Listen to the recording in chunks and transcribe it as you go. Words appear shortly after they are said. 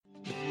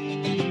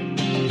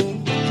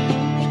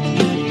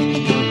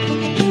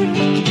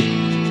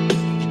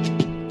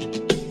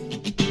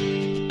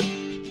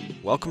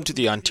Welcome to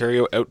the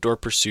Ontario Outdoor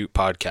Pursuit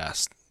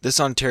Podcast. This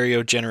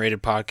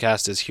Ontario-generated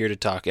podcast is here to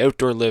talk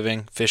outdoor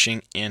living,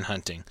 fishing, and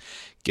hunting.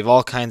 Give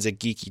all kinds of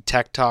geeky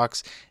tech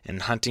talks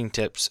and hunting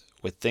tips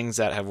with things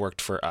that have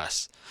worked for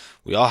us.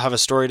 We all have a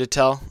story to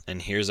tell,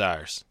 and here's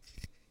ours.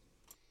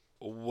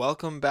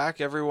 Welcome back,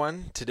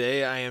 everyone.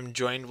 Today I am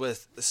joined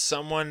with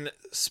someone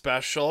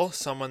special,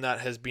 someone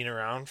that has been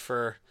around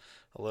for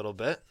a little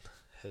bit,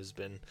 has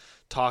been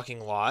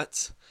talking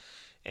lots,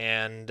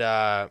 and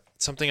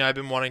something I've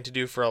been wanting to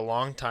do for a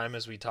long time,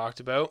 as we talked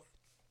about.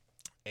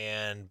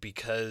 And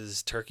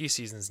because turkey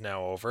season's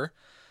now over,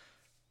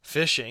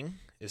 fishing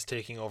is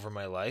taking over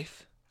my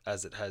life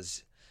as it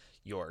has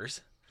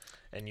yours,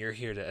 and you're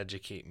here to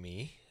educate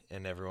me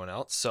and everyone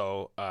else.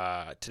 So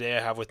today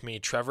I have with me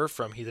Trevor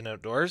from Heathen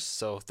Outdoors.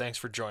 So thanks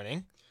for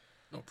joining.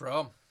 No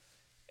problem.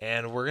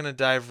 And we're gonna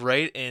dive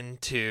right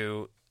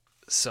into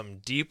some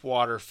deep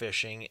water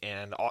fishing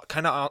and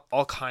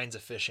all kinds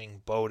of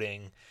fishing,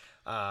 boating,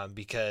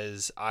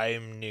 because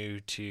I'm new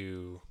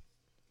to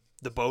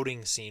the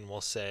boating scene,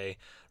 we'll say,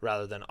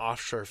 rather than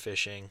offshore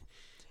fishing,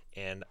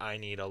 and I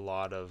need a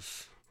lot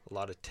of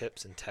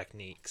tips and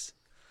techniques.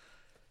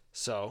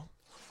 So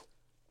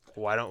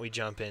why don't we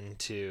jump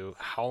into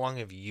how long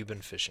have you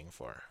been fishing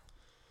for?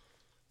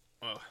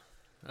 Well,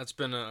 it's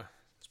been a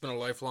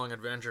lifelong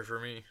adventure for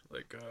me.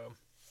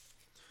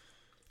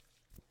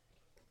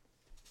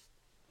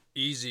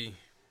 Easy,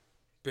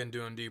 been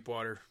doing deep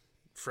water,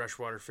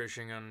 freshwater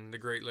fishing on the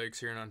Great Lakes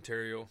here in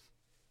Ontario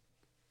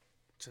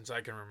since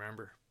I can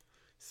remember.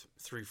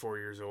 3-4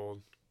 years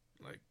old,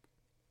 like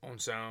Owen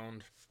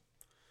Sound,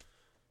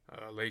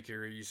 Lake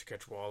Erie. Used to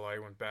catch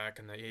walleye. Went back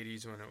in the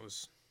 80s when it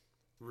was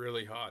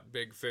really hot.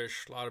 Big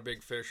fish, a lot of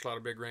big fish, a lot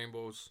of big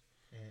rainbows.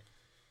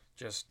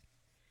 Just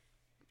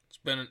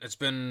it's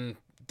been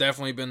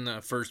definitely been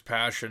the first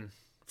passion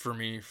for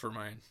me for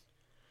my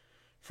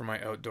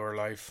outdoor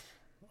life.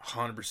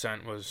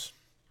 100% was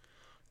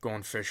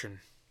going fishing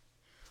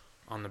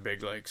on the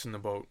big lakes in the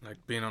boat.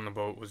 Like being on the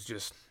boat it's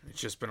just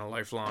been a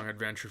lifelong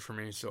adventure for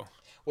me. So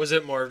was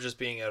it more of just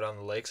being out on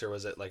the lakes, or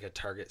was it like a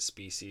target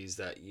species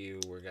that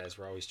guys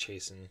were always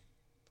chasing?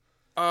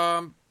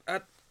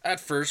 At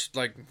first,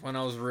 like when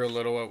I was real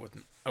little,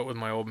 out with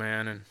my old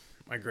man and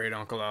my great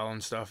uncle Al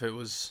and stuff, it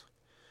was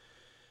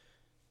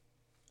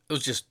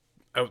just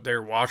out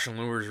there watching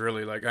lures.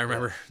 Really, like I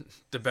remember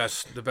the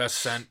best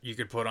scent you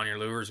could put on your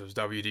lures was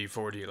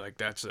WD-40. Like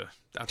that's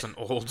an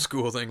old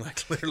school thing.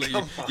 Like literally,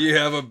 you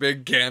have a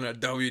big can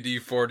of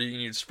WD-40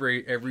 and you'd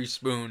spray every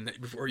spoon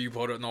before you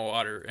put it in the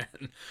water.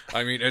 And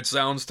I mean, it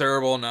sounds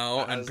terrible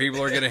now, and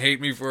people are gonna hate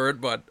me for it,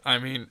 but I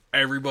mean,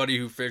 everybody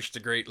who fished the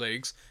Great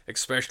Lakes,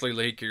 especially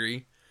Lake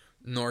Erie,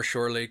 North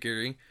Shore Lake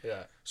Erie,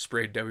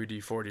 sprayed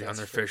WD-40 on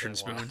their fishing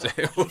spoons.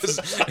 It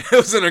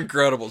was an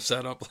incredible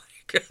setup.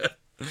 Like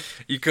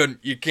you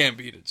can't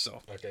beat it.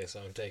 So okay,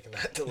 so I'm taking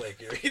that to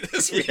Lake Erie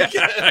this weekend.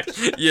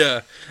 yeah.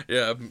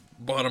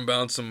 Bottom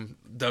bound some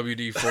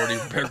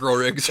WD-40 pickerel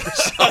rigs or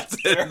something.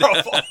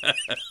 Terrible.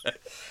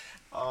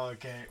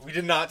 Okay, we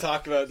did not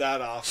talk about that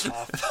off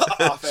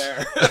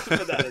air,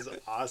 but that is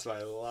awesome.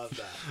 I love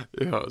that.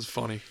 Yeah, it was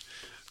funny,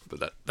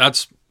 but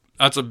that's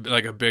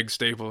a big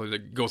staple.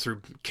 Like go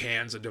through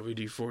cans of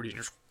WD-40 and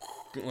just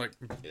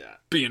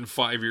being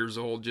 5 years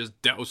old,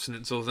 just dousing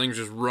it so things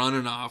just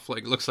running off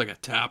like looks like a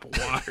tap of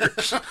water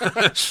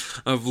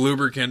of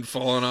lubricant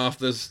falling off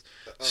this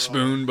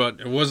spoon,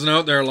 but it wasn't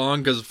out there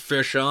long because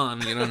fish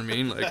on. You know what I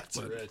mean? Like that's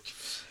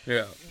rich.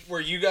 Yeah. Were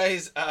you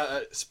guys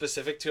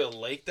specific to a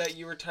lake that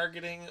you were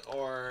targeting,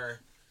 or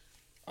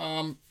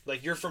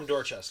like you're from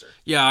Dorchester?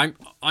 Yeah,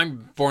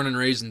 I'm born and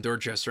raised in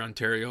Dorchester,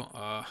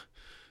 Ontario.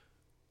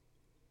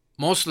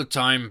 Most of the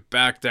time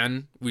back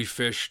then we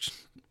fished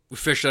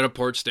out of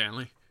Port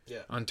Stanley,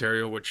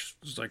 Ontario, which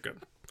is like a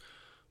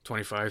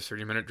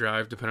 25-30 minute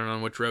drive depending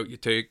on which route you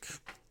take.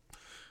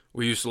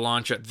 We used to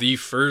launch at the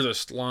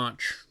furthest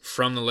launch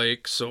from the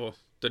lake, so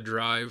the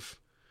drive,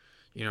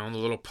 the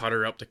little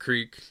putter up the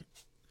creek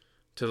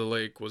to the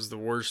lake was the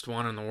worst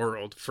one in the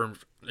world for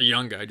a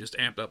young guy just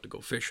amped up to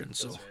go fishing.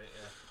 So, right,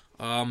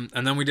 yeah.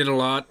 And then we did a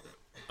lot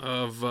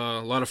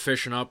of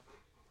fishing up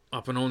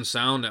in Owen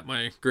Sound at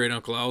my great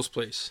uncle Al's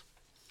place.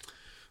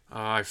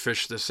 I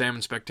fished the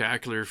Salmon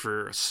Spectacular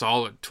for a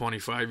solid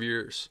 25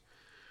 years.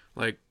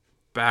 Like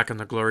back in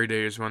the glory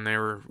days when they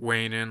were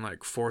weighing in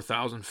like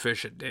 4,000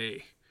 fish a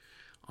day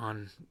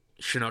on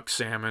Chinook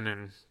salmon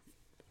and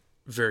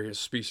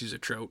various species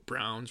of trout,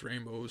 browns,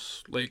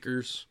 rainbows,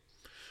 Lakers.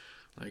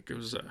 Like it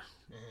was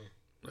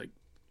like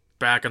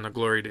back in the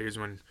glory days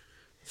when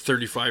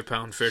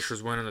 35-pound fish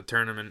was winning the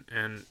tournament,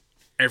 and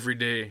every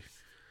day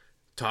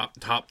top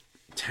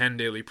 10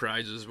 daily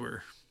prizes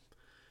were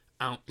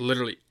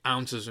literally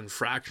ounces and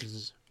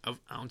fractions of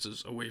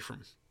ounces away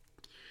from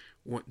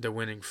the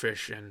winning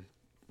fish, and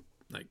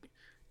like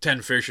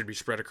 10 fish should be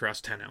spread across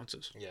 10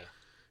 ounces. Yeah,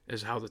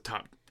 is how the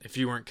top. If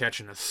you weren't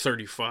catching a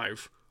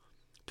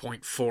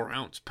 35.4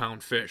 ounce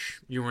pound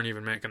fish, you weren't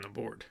even making the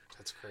board.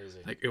 That's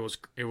crazy. Like it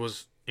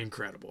was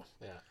incredible.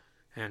 Yeah,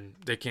 and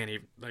they can't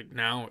even, like,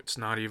 now it's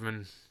not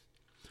even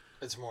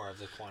It's more of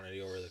the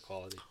quantity over the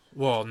quality.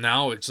 Well,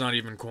 now it's not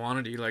even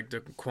quantity. Like, the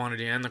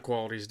quantity and the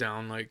quality's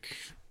down. Like,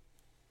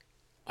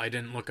 I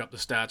didn't look up the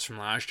stats from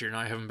last year, and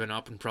I haven't been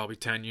up in probably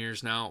 10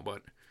 years now,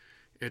 but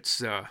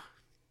it's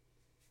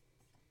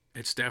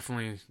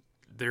definitely,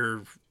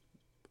 they're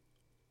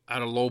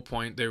at a low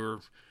point. They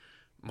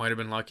might have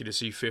been lucky to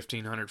see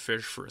 1,500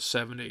 fish for a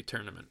 7-day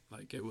tournament.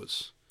 Like, it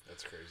was...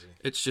 That's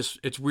crazy.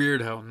 It's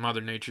weird how Mother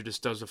Nature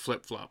just does a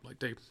flip-flop.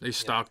 Like, they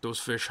stock those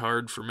fish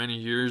hard for many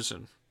years,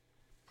 and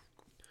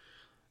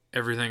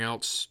everything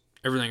else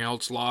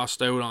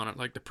lost out on it.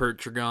 Like, the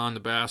perch are gone, the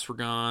bass were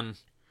gone,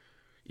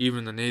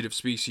 even the native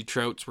species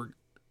trouts were,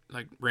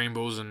 like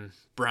rainbows and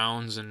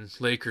browns and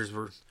Lakers,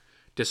 were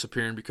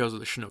disappearing because of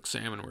the Chinook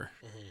salmon were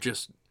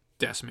just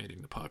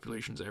decimating the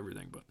populations,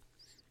 everything. But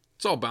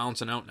it's all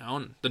balancing out now,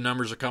 and the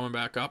numbers are coming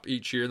back up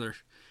each year. They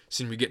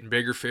seem to be getting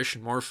bigger fish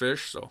and more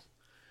fish, so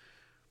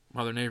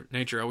Mother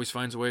Nature always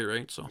finds a way,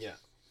 right? So yeah.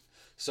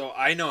 So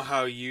I know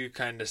how you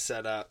kind of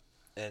set up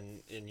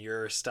in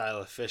your style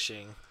of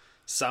fishing,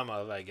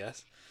 I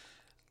guess.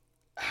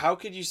 How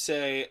could you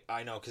say,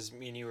 I know, because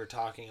me and you were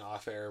talking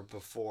off air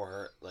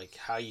before, like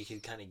how you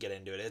could kind of get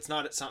into it. It's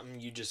not something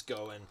you just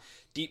go in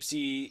deep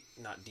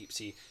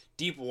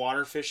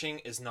water fishing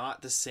is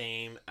not the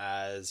same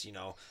as,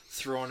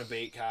 throwing a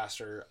bait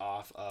caster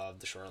off of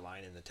the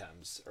shoreline in the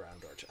Thames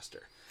around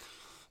Dorchester.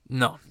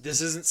 No.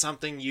 This isn't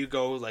something you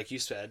go, like you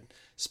said,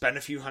 spend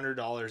a few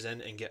 $100s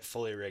in and get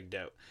fully rigged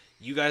out.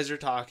 You guys are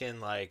talking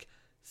like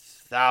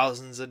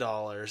thousands of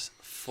dollars,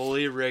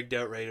 fully rigged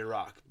out, ready to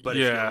rock. But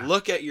if you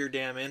look at your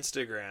damn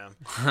Instagram,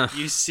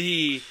 you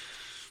see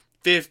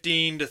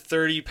 15 to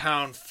 30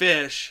 pound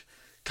fish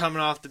coming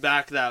off the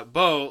back of that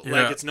boat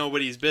like it's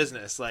nobody's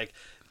business. Like,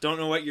 don't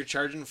know what you're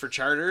charging for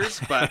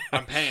charters, but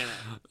I'm paying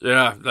it.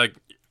 Yeah, like,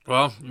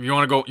 well, you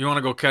want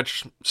to go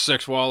catch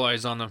 6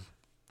 walleyes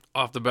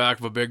off the back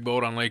of a big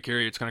boat on Lake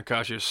Erie. It's going to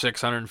cost you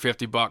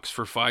 $650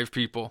 for 5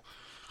 people.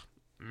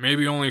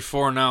 Maybe only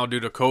 4 now due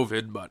to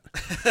COVID, but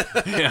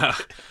yeah,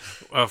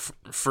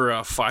 for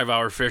a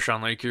 5-hour fish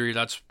on Lake Erie,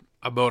 that's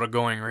about a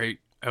going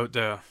rate out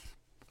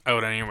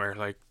anywhere.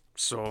 Like,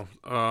 so.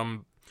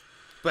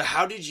 But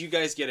how did you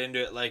guys get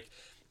into it? Like,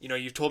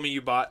 you've told me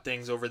you bought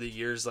things over the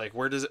years. Like,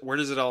 where does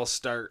it all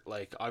start?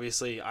 Like,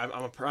 obviously, I'm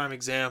a prime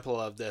example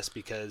of this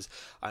because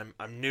I'm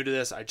new to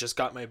this. I just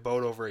got my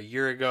boat over a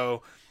year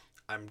ago.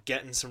 I'm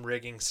getting some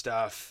rigging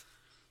stuff,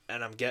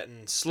 and I'm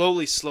getting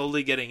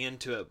slowly getting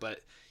into it, but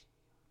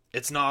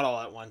it's not all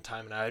at one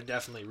time, and I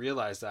definitely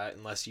realize that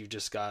unless you've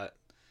just got,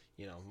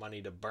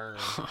 money to burn,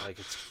 like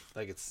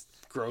it's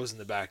grows in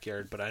the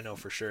backyard, but I know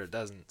for sure it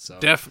doesn't. So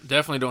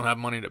definitely don't have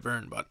money to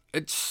burn, but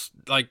it's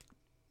like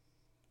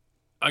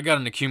I got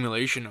an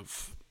accumulation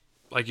of,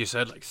 like you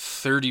said, like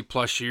 30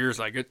 plus years.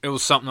 Like it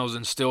was something that was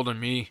instilled in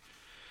me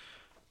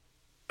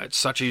at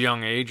such a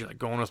young age, like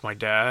going with my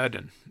dad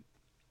and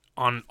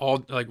on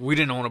all, like, we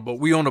didn't own a boat.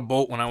 We owned a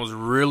boat when I was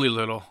really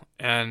little,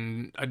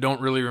 and I don't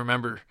really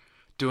remember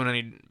doing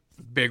any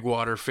big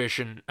water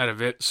fishing out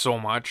of it so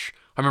much.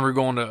 I remember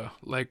going to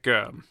like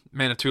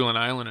Manitoulin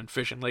Island and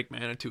fishing Lake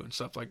Manitou and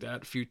stuff like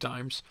that a few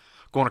times.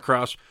 Going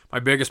across, my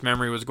biggest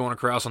memory was going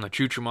across on the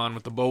Chuchaman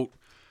with the boat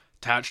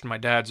attached to my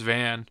dad's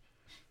van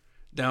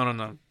down on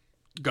the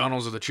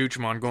gunnels of the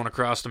Chuchaman going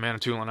across to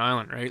Manitoulin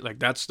Island, right? Like,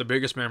 that's the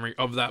biggest memory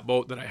of that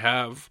boat that I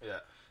have. Yeah.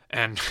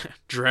 And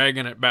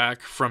dragging it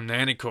back from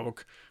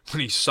Nanticoke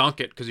when he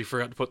sunk it because he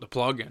forgot to put the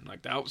plug in.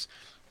 Like, that was,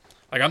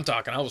 like, I'm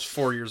talking, I was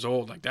 4 years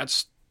old. Like,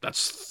 that's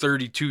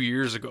 32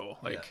 years ago.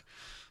 Like,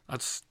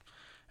 that's,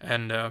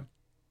 and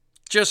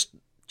just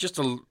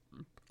a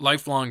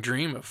lifelong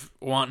dream of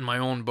wanting my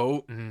own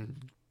boat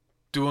and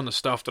doing the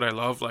stuff that I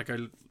love. Like, I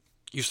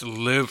used to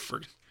live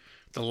for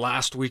the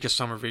last week of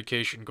summer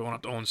vacation going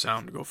up to Owen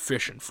Sound to go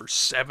fishing for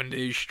 7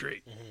 days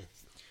straight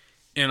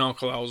in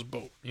Uncle Al's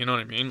boat. You know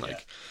what I mean?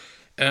 Like,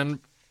 and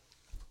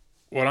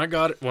when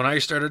I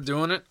started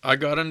doing it, I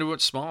got into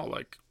it small.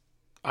 Like,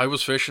 I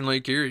was fishing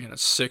Lake Erie in a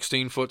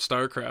 16-foot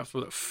Starcraft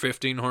with a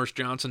 15-horse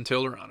Johnson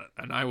tiller on it,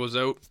 and I was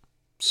out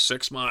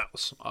 6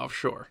 miles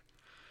offshore.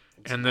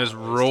 And this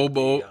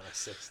rowboat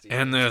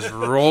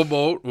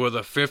with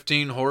a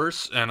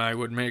 15-horse, and I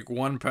would make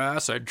one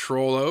pass, I'd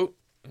troll out,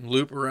 and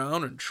loop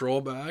around, and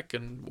troll back,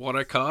 and what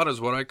I caught is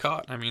what I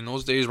caught. I mean,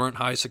 those days weren't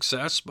high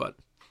success, but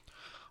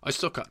I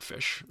still caught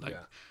fish. Like,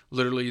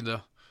 literally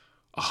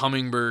a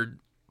Humminbird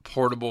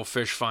portable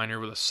fish finder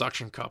with a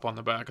suction cup on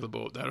the back of the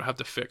boat that I would have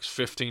to fix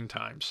 15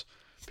 times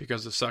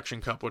because the suction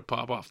cup would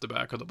pop off the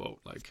back of the boat.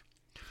 Like,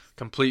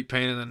 complete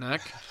pain in the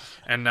neck.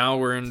 And now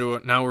we're into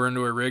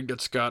a rig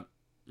that's got,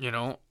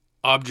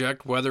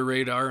 object, weather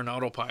radar, and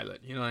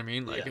autopilot. You know what I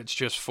mean? Like, it's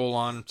just full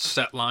on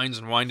set lines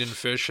and winding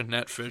fish and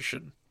net fish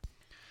and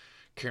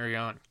carry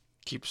on.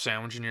 Keep a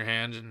sandwich in your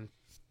hand and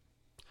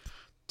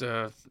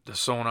the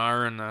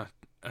sonar and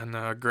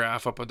the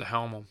graph up at the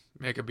helm will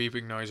make a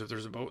beeping noise if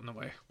there's a boat in the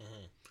way.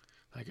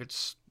 Like,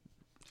 it's...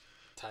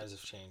 Times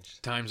have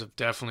changed. Times have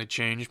definitely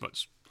changed,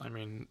 but, I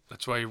mean,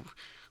 that's why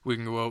we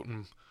can go out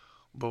and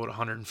boat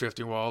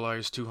 150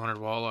 walleyes, 200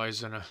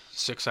 walleyes in a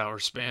 6-hour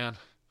span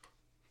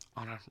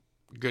on a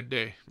good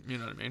day. You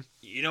know what I mean?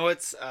 You know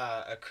what's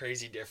a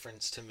crazy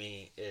difference to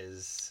me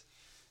is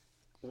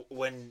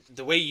when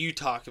the way you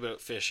talk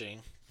about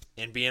fishing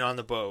and being on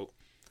the boat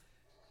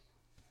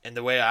and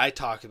the way I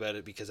talk about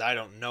it, because I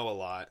don't know a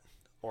lot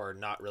or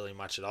not really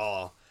much at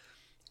all,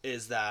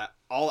 is that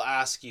I'll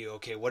ask you,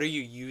 okay, what are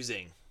you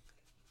using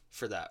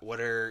for that? What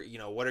are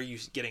you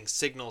getting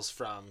signals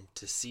from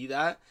to see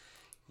that?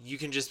 You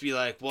can just be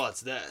like, well,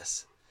 it's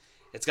this.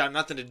 It's got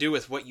nothing to do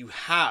with what you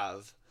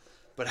have,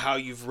 but how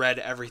you've read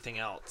everything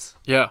else.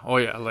 Yeah. Oh,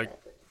 yeah. Like,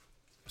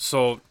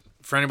 so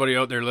for anybody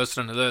out there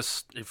listening to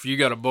this, if you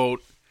got a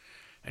boat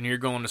and you're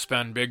going to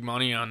spend big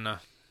money on the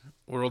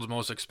world's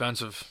most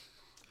expensive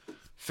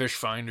fish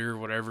finder,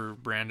 whatever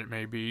brand it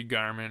may be,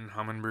 Garmin,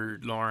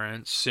 Humminbird,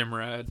 Lawrence,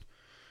 Simrad,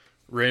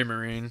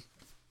 Raymarine,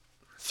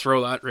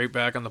 throw that right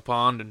back on the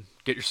pond and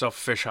get yourself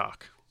a fish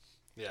hawk.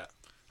 Yeah.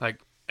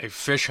 Like a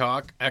fish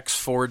hawk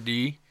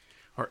X4D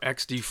or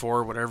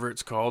XD4, whatever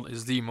it's called,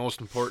 is the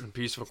most important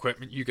piece of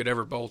equipment you could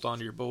ever bolt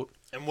onto your boat.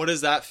 And what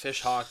does that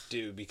fish hawk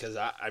do? Because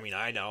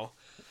I know,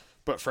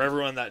 but for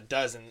everyone that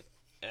doesn't,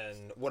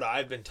 and what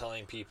I've been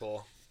telling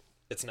people,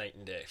 it's night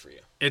and day for you.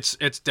 It's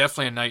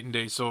definitely a night and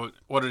day. So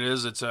what it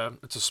is, it's a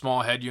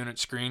small head unit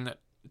screen that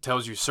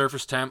tells you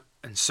surface temp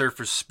and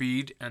surface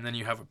speed, and then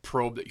you have a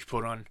probe that you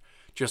put on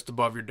just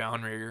above your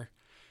downrigger,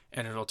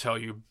 and it'll tell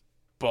you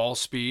ball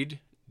speed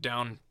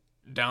down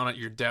at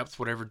your depth,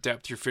 whatever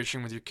depth you're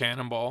fishing with your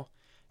cannonball,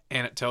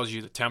 and it tells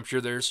you the temperature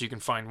there, so you can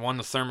find the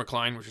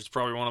thermocline, which is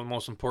probably one of the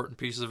most important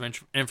pieces of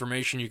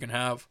information you can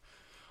have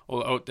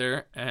out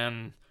there,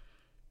 and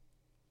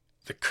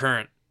the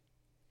current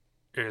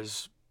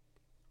is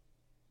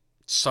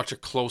such a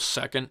close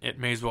second, it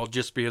may as well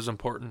just be as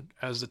important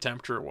as the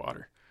temperature of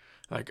water.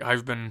 Like,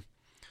 I've been,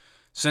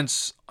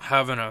 since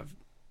having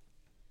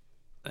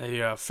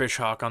a fish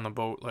hawk on the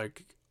boat,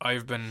 like,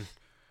 I've been,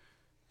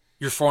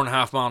 you're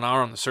 4.5 mile an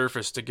hour on the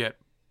surface to get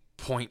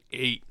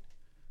 0.8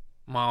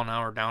 mile an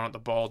hour down at the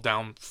ball,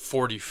 down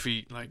 40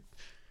 feet. Like,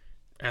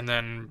 and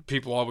then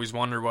people always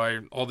wonder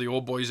why all the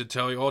old boys would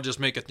tell you, oh, just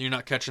make it, you're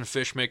not catching a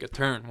fish, make a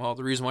turn. Well,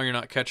 the reason why you're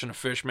not catching a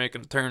fish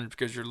making a turn is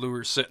because your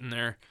lure's sitting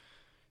there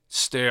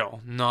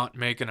stale, not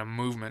making a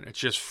movement. It's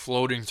just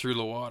floating through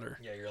the water.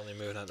 Yeah, you're only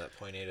moving at that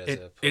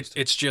 0.8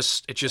 it's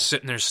just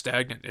sitting there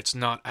stagnant. It's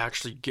not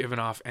actually giving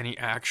off any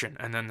action.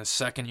 And then the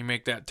second you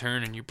make that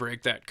turn and you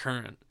break that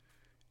current,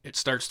 it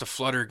starts to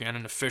flutter again,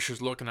 and the fish is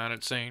looking at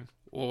it saying,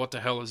 well, what the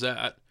hell is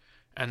that?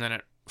 And then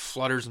it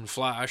flutters and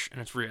flash,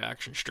 and it's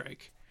reaction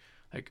strike.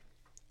 Like,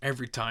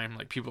 every time,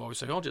 like, people always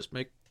say, oh, just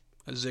make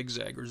a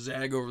zigzag or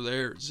zag over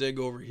there, or zig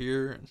over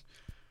here, and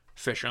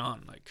fish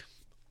on. Like,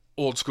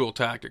 old school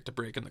tactic to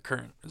break in the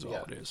current is all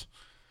it is.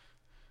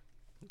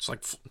 It's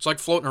like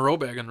floating a row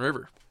bag in the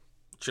river.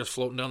 It's just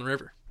floating down the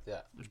river.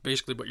 Yeah. It's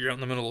basically, but you're out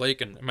in the middle of the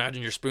lake, and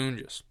imagine your spoon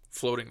just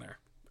floating there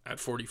at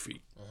 40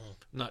 feet,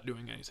 not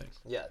doing anything.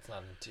 Yeah, it's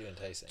not too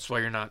enticing. That's why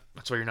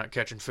you're not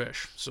catching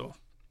fish. So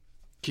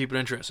keep it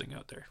interesting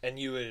out there. And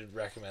you would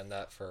recommend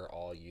that for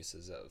all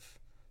uses of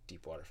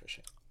deep water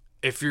fishing?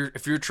 If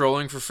you're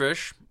trolling for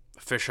fish,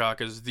 a fish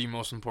hawk is the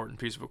most important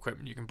piece of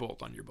equipment you can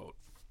bolt on your boat,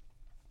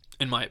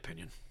 in my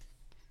opinion.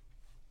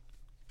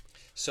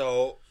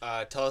 So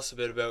tell us a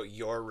bit about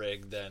your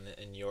rig then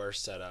and your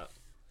setup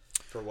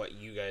for what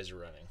you guys are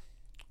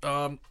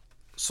running.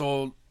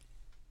 So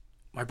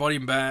my buddy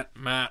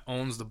Matt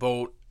owns the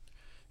boat.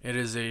 It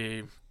is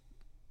a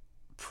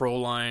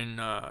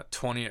Proline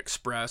 20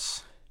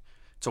 Express.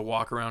 It's a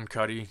walk around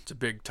cuddy. It's a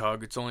big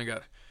tug. It's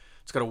got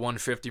a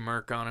 150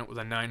 mark on it with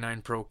a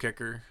 9.9 Pro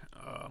kicker.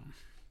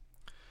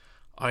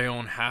 I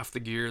own half the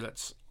gear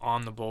that's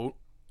on the boat,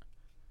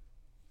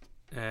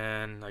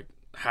 and like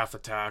half the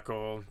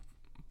tackle,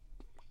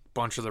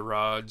 bunch of the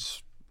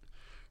rods,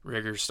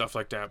 riggers, stuff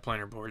like that,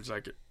 planer boards,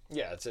 like it.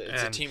 Yeah, it's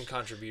a team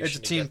contribution. It's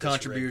a team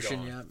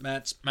contribution. Yeah,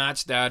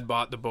 Matt's dad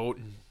bought the boat,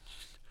 and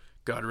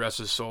God rest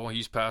his soul,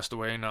 he's passed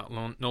away,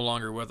 no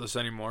longer with us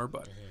anymore.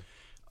 But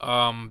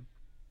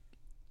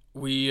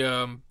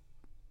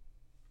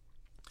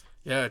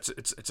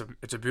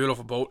it's a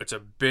beautiful boat. It's a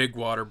big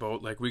water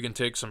boat. Like, we can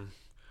take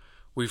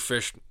we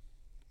fished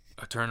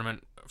a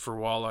tournament for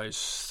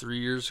walleyes 3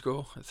 years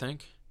ago, I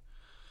think,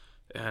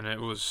 and it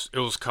was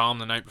calm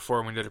the night before,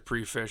 and we did a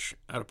pre-fish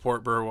out of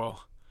Port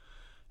Burwell,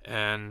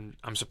 and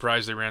I'm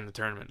surprised they ran the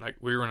tournament. Like,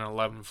 we were in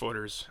 11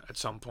 footers at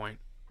some point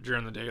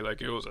during the day.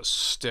 Like, it was a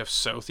stiff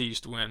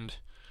southeast wind.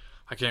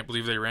 I can't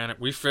believe they ran it.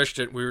 We fished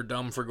it. We were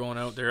dumb for going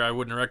out there. I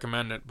wouldn't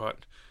recommend it,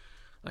 but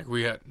like,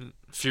 we had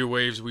a few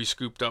waves we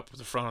scooped up with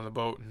the front of the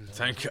boat, and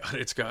thank God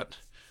it's got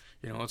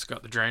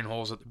the drain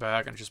holes at the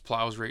back, and it just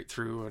plows right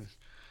through. And it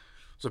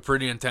was a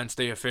pretty intense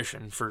day of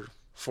fishing for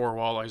 4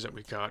 walleyes that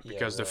we caught,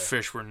 because the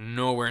fish were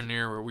nowhere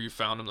near where we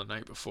found them the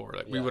night before.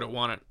 Like, we would have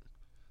won it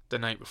the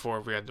night before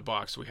if we had the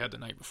box we had the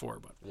night before,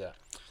 but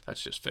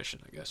that's just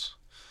fishing, I guess.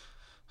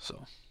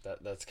 So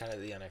that's kind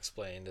of the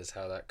unexplained, is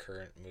how that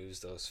current moves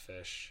those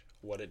fish,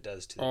 what it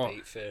does to the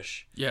bait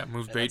fish. Yeah,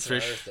 moves bait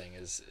fish. Another thing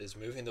is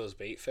moving those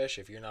bait fish.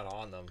 If you're not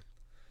on them,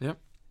 yeah,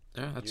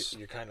 that's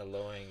you're kind of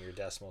lowering your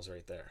decimals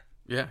right there.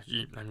 Yeah,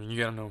 you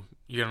gotta know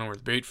where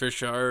the bait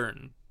fish are,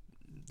 and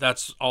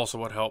that's also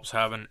what helps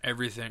having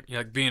everything.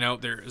 Like being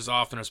out there as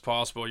often as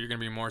possible, you're gonna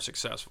be more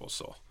successful.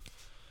 So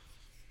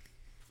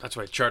that's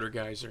why charter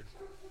guys are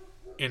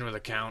in with a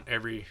count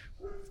every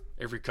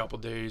couple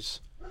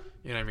days.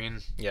 You know what I mean?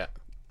 Yeah.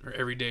 Or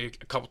every day,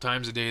 a couple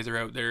times a day, they're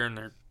out there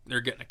and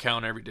they're getting a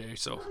count every day.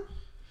 So,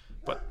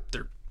 but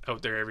they're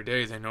out there every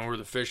day. They know where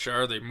the fish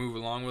are. They move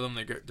along with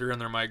them. They're in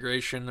their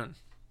migration, and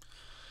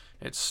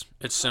it's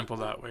simple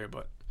that way.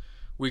 But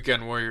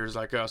weekend warriors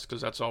like us,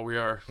 because that's all we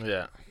are.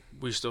 Yeah.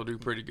 We still do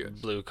pretty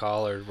good. Blue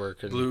collar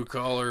working. Blue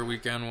collar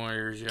weekend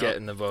warriors. Yeah.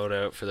 Getting the boat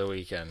out for the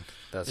weekend.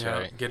 That's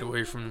right. Get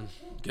away from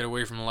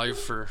life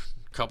for a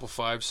couple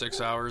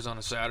 5-6 hours on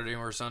a Saturday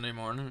or Sunday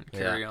morning and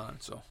carry on.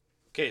 So.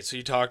 Okay, so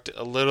you talked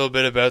a little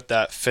bit about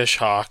that fish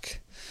hawk.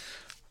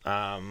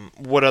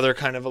 What other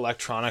kind of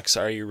electronics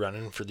are you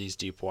running for these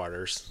deep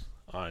waters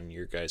on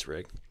your guys'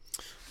 rig?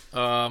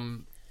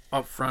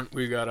 Up front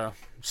we got a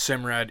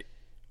Simrad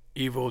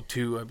Evo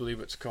 2, I believe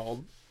it's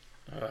called.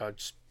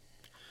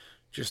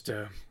 It's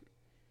a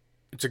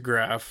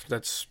graph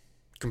that's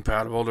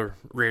compatible to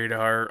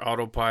radar,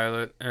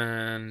 autopilot,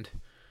 and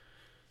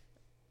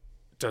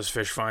does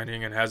fish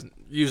finding, and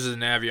uses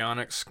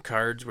Navionics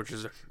cards, which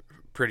is a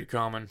pretty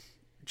common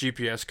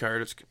GPS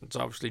card. It's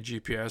obviously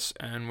GPS,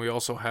 and we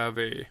also have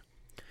a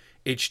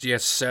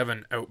HDS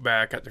 7 out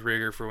back at the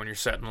rigger for when you're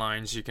setting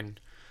lines. You can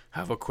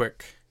have a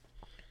quick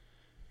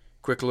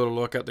little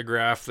look at the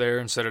graph there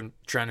instead of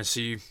trying to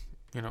see,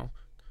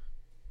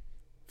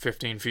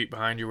 15 feet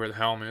behind you where the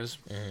helm is.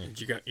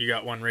 You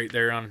got one right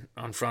there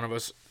on front of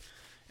us,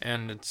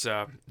 and it's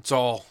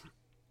all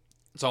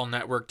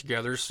networked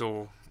together.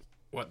 So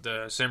what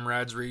the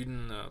Simrad's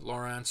reading, the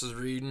Lowrance is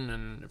reading,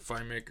 and if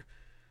I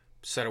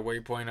set a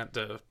waypoint at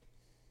the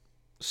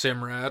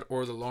Simrad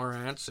or the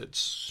Lowrance, it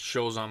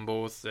shows on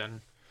both,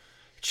 and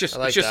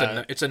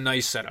it's a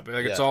nice setup.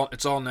 Like it's all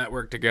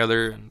networked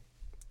together, and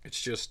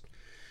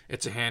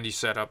it's a handy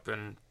setup.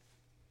 And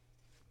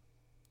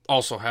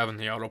also having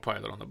the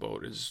autopilot on the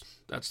boat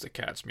that's the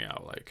cat's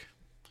meow. Like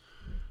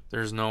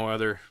there's no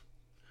other.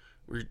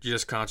 We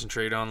just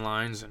concentrate on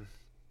lines and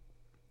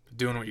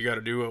doing what you got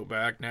to do out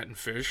back, netting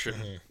fish,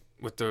 and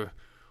with the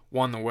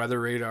weather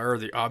radar or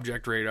the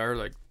object radar,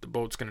 like the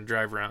boat's gonna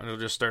drive around, it'll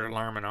just start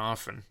alarming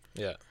off, and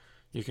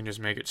you can just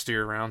make it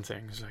steer around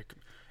things. Like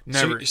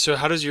never. So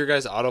how does your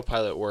guys'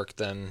 autopilot work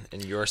then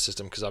in your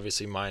system? Because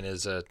obviously mine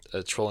is a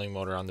trolling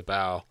motor on the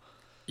bow.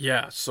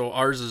 Yeah, so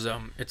ours is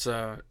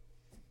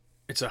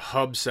it's a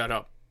hub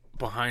setup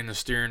behind the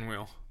steering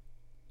wheel,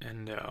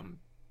 and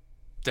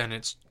then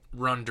it's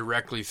run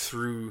directly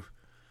through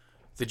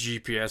the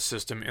GPS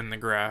system in the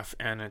graph,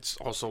 and it's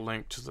also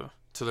linked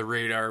to the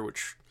radar,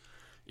 which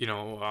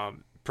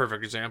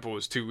perfect example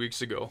was 2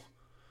 weeks ago.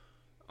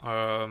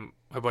 My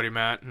buddy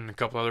Matt and a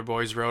couple other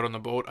boys were out on the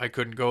boat. I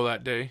couldn't go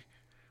that day.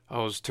 I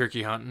was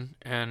turkey hunting,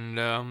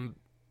 and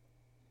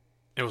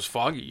it was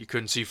foggy. You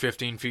couldn't see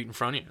 15 feet in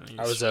front of you.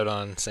 I was out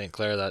on St.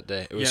 Clair that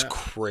day. It was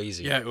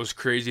crazy. Yeah, it was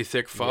crazy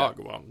thick fog.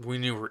 Yeah. Well, we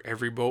knew where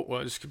every boat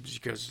was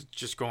because it's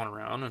just going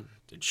around, and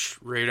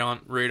it's right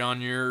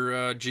on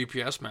your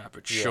GPS map.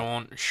 It's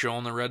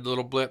showing the red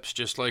little blips,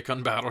 just like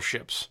on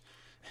battleships.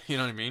 You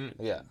know what I mean?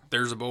 Yeah.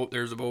 There's a boat.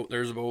 There's a boat.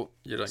 There's a boat.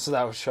 So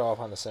that would show up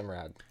on the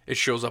Simrad. It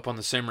shows up on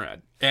the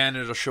Simrad, and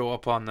it'll show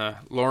up on the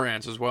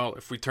Lowrance as well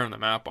if we turn the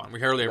map on. We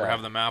hardly ever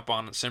have the map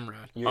on the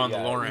Simrad the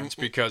Lowrance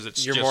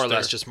because you're more or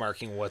less just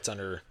marking what's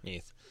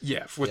underneath.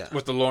 Yeah,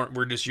 with the Lowrance,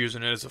 we're just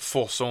using it as a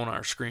full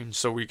sonar screen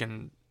so we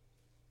can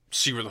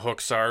see where the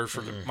hooks are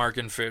for the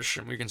marking fish,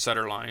 and we can set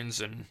our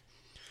lines, and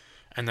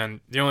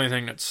then the only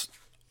thing that's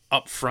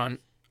up front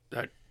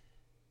that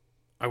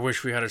I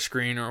wish we had a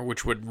screen or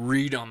which would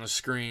read on the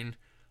screen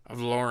of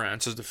the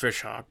Lowrance is the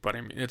fish hawk, but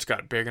I mean it's got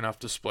a big enough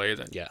display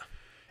that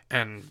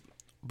and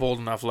bold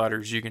enough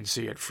letters you can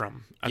see it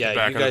from at the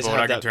back of the boat.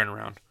 I can turn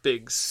around.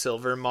 Big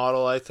silver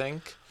model, I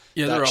think.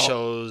 Yeah,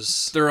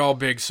 they're all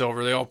big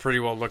silver. They all pretty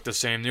well look the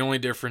same. The only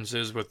difference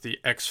is with the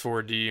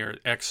X4D or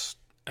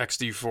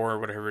XD4 or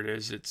whatever it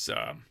is, it's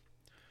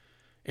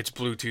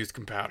Bluetooth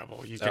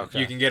compatible. You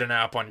can get an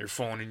app on your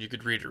phone and you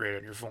could read it right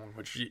on your phone,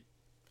 which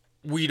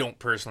we don't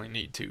personally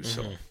need to,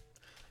 so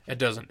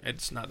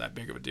it's not that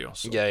big of a deal.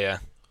 So. Yeah.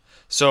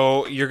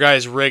 So your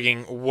guys'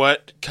 rigging,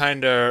 what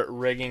kind of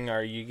rigging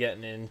are you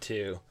getting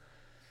into?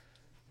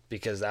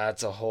 Because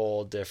that's a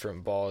whole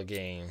different ball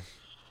game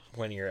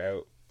when you're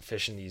out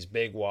fishing these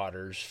big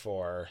waters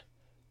for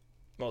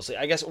mostly.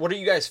 I guess, what are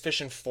you guys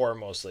fishing for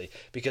mostly?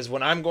 Because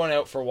when I'm going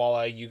out for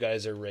walleye, you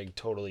guys are rigged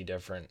totally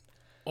different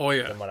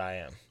than what I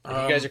am.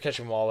 If you guys are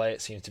catching walleye,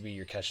 it seems to be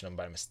you're catching them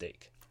by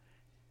mistake.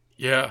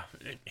 Yeah,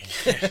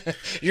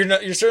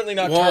 You're certainly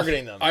not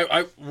targeting them.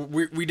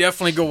 We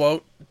definitely go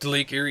out to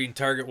Lake Erie and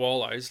target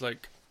walleyes.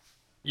 Like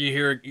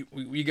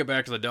we get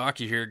back to the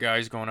dock, you hear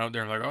guys going out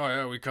there and like, oh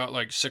yeah, we caught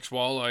like 6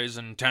 walleyes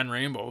and 10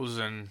 rainbows,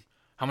 and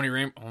how many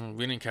rainbows? Oh,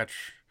 we didn't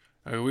catch.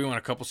 We went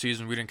a couple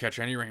seasons, we didn't catch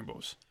any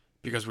rainbows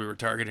because we were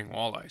targeting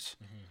walleyes.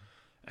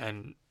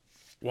 And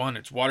one,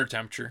 it's water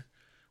temperature.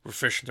 We're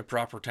fishing the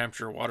proper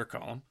temperature water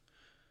column.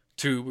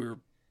 2, we were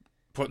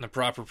putting the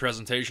proper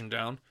presentation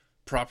down,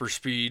 proper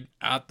speed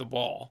at the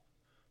ball.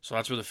 So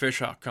that's where the fish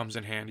hawk comes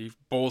in handy,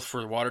 both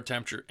for the water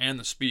temperature and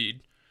the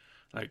speed.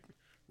 Like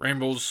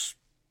rainbows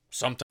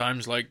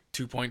sometimes like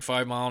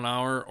 2.5 mile an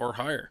hour or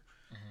higher.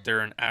 Mm-hmm. They're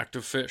an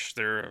active fish.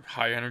 They're a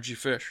high energy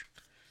fish.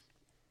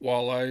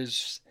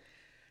 Walleyes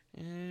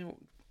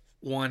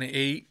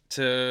 1.8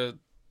 to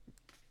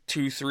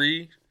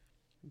 2.3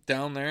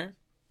 down there.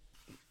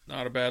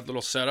 Not a bad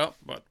little setup,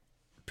 but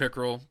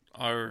pickerel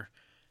are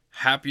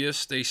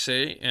happiest, they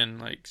say, in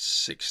like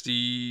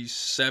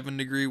 67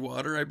 degree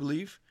water, I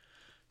believe.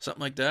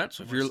 Something like that.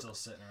 So if you're still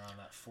sitting around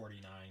that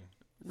 49,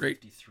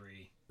 right,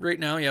 53. Right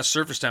now, yeah,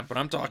 surface temp, but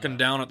I'm talking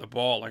down at the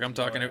ball. Like I'm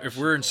talking if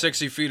we're in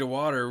 60 feet of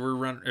water, we're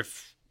running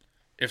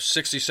if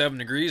 67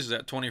 degrees is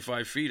at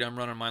 25 feet, I'm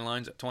running my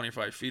lines at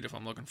 25 feet if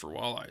I'm looking for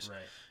walleyes. Right.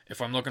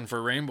 If I'm looking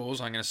for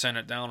rainbows, I'm going to send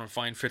it down and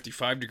find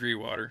 55 degree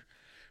water,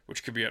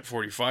 which could be at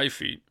 45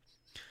 feet.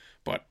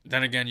 But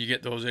then again, you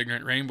get those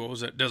ignorant rainbows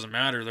that doesn't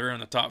matter. They're in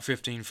the top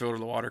 15 foot of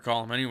the water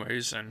column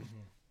anyways, and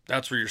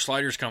that's where your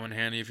sliders come in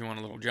handy if you want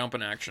a little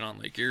jumping action on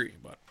Lake Erie.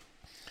 But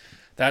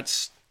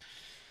that's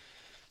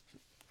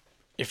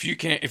if you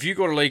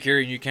go to Lake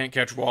Erie and you can't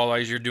catch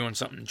walleyes, you're doing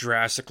something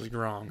drastically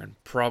wrong and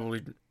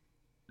probably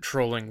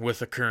trolling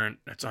with a current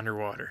that's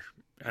underwater.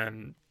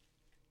 And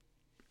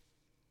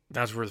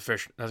that's where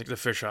I think the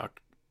fish hawk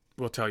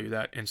will tell you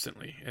that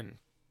instantly. And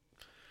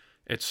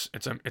it's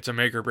a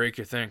make or break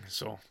your thing.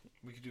 So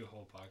we could do a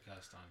whole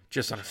podcast on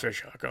just on a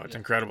fish hawk. Oh, it's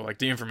incredible. Like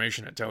the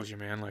information it tells you,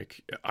 man.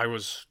 Like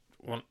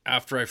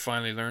after I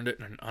finally learned it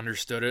and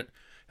understood it,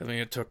 I think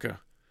it took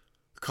a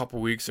couple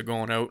weeks of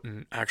going out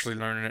and actually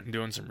learning it and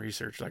doing some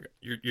research. Like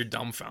you're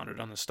dumbfounded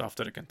on the stuff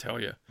that it can tell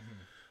you.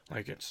 Mm-hmm.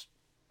 Like it's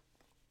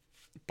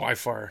by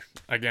far,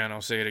 again,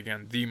 I'll say it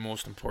again, the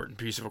most important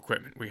piece of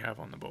equipment we have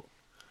on the boat.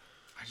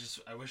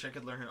 I wish I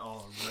could learn it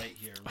all right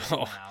here,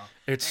 now.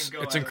 It's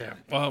incredible.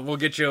 Well, we'll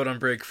get you out on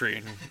break free.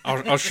 And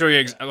I'll show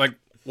you like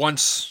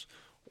once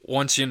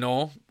you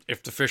know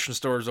if the fishing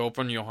store is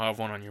open, you'll have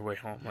one on your way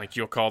home. Like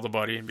you'll call the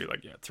buddy and be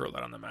like, "Yeah, throw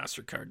that on the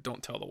MasterCard.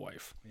 Don't tell the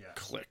wife." Yeah.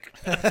 Click.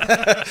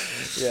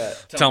 Yeah.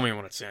 Tell me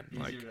when it's in.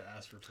 Easier to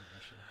ask for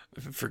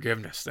permission.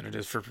 Forgiveness than it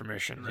is for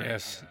permission. Right.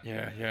 Yes.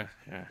 Yeah.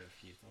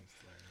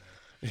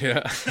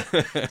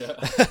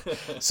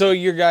 So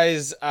your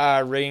guys'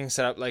 rigging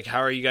setup, like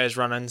how are you guys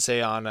running,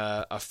 say, on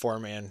a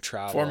 4-man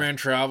travel? 4-man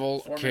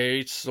travel.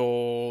 Okay,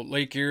 so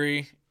Lake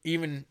Erie,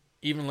 even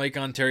Lake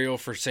Ontario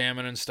for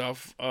salmon and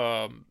stuff.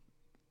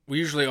 We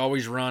usually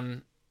always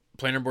run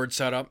planer board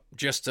setup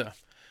just to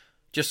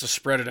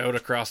spread it out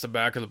across the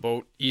back of the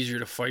boat, easier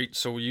to fight.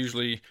 So we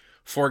usually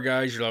 4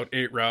 guys, you're out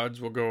 8 rods.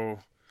 We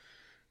go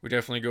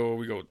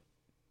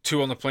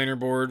 2 on the planer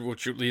board,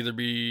 which will either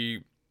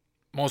be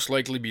most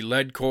likely be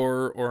lead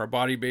core or a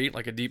body bait,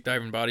 like a deep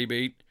diving body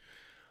bait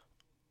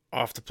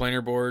off the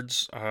planer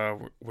boards.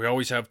 We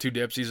always have 2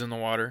 dipsies in the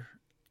water,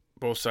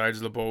 both sides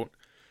of the boat.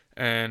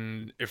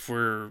 And if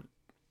we're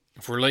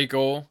Lake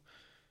O,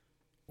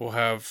 we'll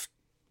have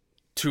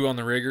 2 on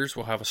the riggers.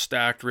 We'll have a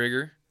stacked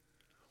rigger.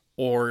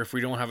 Or if we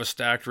don't have a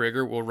stacked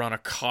rigger, we'll run a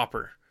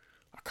copper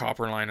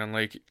line on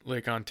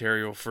Lake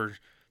Ontario for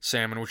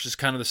salmon, which is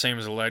kind of the same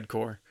as a lead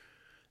core.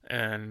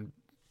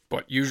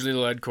 But usually the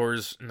lead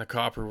cores and the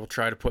copper, we'll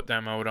try to put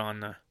them out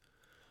on the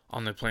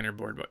planer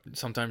board. But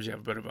sometimes you have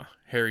a bit of a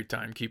hairy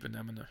time keeping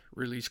them in the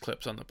release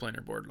clips on the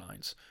planer board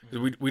lines.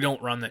 We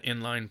don't run the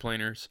inline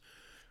planers.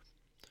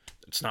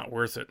 It's not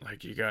worth it.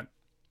 Like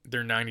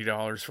they're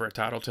 $90 for a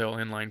tattletale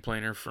inline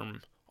planer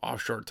from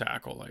Offshore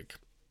Tackle. Like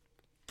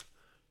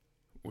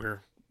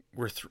we're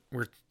 $200 or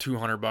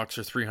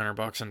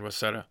 $300 into a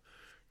set of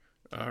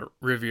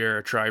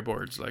Riviera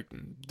tri-boards. Like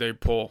they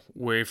pull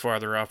way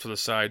farther off to the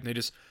side,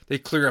 and they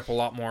clear up a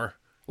lot more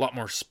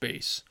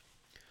space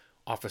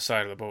off the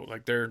side of the boat.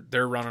 Like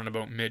they're running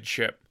about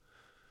midship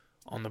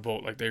on the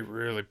boat. Like they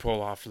really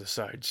pull off to the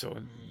side. So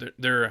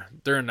they're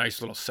a nice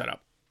little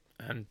setup.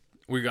 And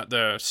we got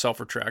the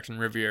self-retracting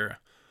Riviera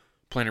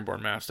planer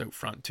board mast out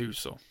front too.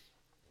 So,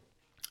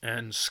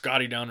 and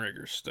Scotty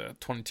downriggers, the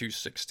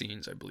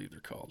 2216s, I believe they're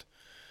called.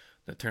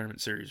 The tournament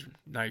series,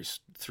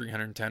 nice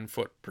 310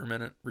 foot per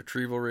minute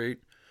retrieval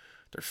rate.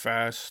 They're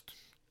fast.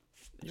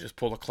 You just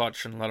pull the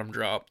clutch and let them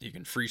drop. You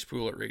can free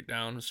spool it right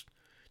down as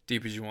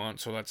deep as you want.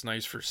 So that's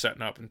nice for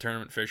setting up and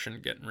tournament fishing,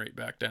 getting right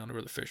back down to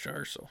where the fish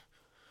are. So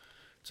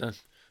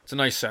it's a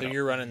nice setup. So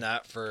you're running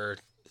that for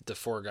the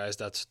 4 guys.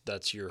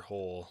 That's your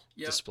whole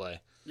display.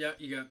 Yeah,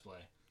 you got play.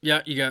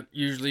 Yeah, you got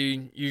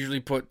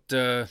usually put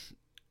 1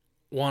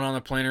 on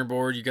the planer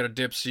board. You got a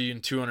dipsy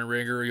and 2 on a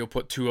rigger. You'll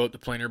put 2 out the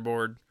planer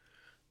board,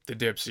 the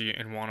dipsy,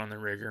 and 1 on the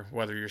rigger,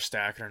 whether you're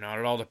stacking or not.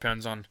 It all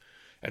depends on,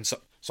 and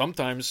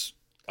sometimes,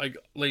 like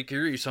Lake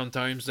Erie,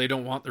 sometimes they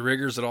don't want the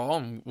riggers at all,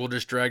 and we'll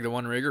just drag the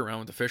 1 rigger around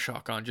with the fish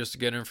hawk on just to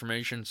get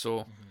information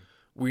so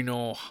we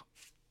know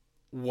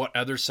what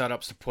other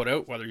setups to put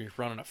out, whether you're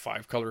running a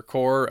 5-color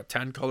core, a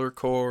 10-color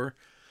core,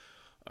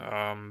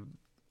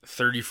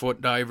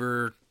 30-foot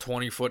diver,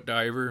 20-foot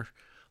diver,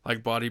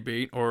 like body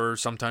bait, or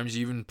sometimes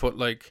you even put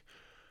like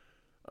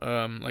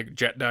like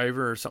jet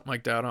diver or something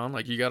like that on.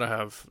 Like you gotta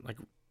have like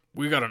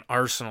we got an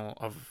arsenal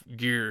of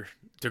gear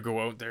to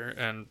go out there,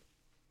 and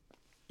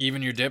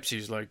even your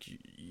dipsies, like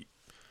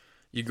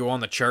you go on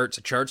the charts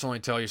only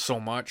tell you so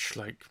much,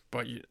 like,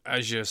 but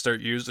as you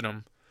start using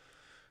them,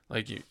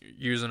 like you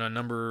using a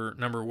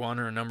number one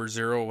or a number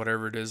 0,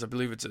 whatever it is, I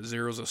believe it's a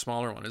 0 is a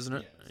smaller one, isn't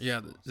it? Yeah,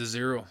 the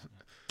 0,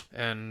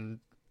 and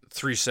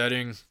 3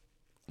 setting,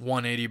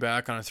 180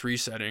 back on a 3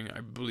 setting,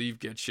 I believe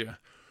gets you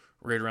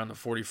right around the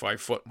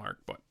 45-foot mark,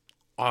 but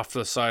off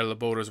the side of the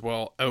boat as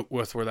well, out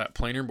with where that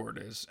planer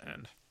board is,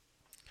 and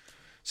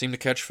seem to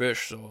catch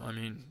fish. So I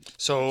mean,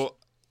 so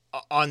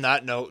on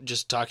that note,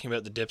 just talking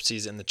about the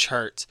dipsies and the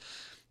charts,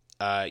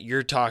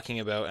 you're talking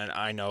about, and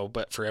I know,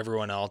 but for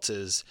everyone else,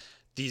 is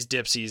these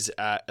dipsies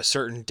at a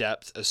certain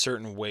depth, a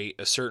certain weight,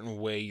 a certain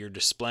way you're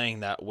displaying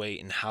that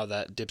weight, and how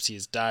that dipsy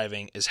is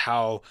diving is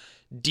how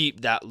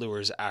deep that lure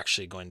is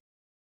actually going.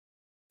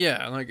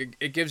 Yeah, like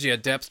it gives you a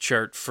depth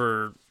chart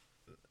for,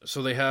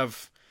 so they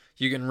have,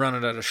 you can run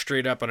it at a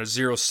straight up on a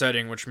 0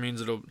 setting, which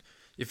means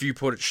if you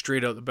put it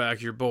straight out the back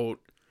of your boat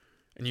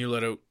and you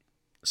let out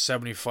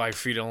 75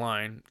 feet of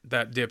line,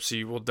 that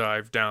dipsy will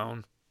dive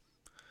down,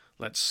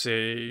 let's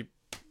say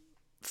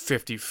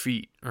 50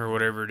 feet or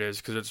whatever it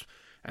is,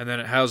 and then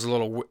it has a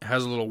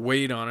little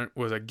weight on it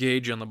with a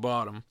gauge on the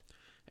bottom,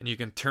 and you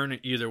can turn it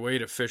either way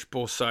to fish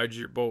both sides of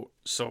your boat.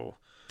 So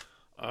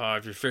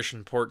if you're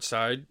fishing port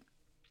side,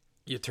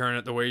 you turn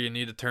it the way you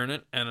need to turn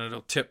it, and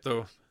it'll tip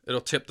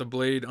the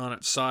blade on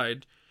its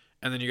side,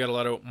 and then you got to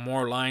let out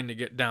more line to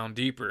get down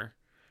deeper.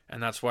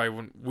 And that's why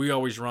when we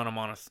always run them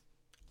on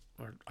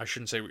or I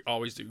shouldn't say we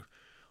always do,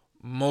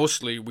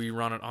 mostly we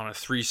run it on a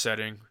 3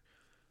 setting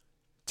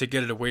to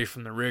get it away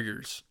from the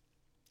riggers,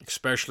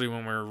 especially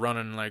when we're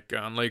running like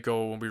on Lake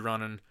O. We'll be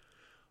running,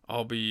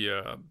 I'll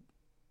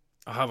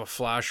have a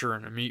flasher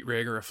and a meat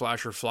rig or a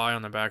flasher fly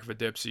on the back of a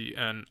dipsy,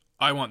 and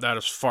I want that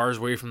as far as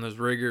away from the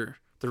rigger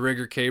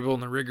cable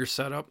and the rigger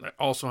setup that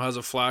also has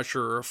a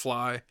flasher or a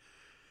fly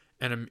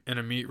and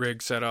a meat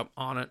rig setup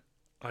on it.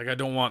 Like I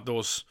don't want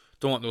those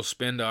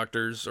spin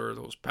doctors or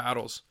those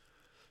paddles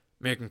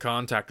making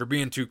contact or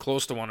being too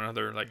close to one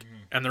another. Like,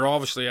 and they're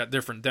obviously at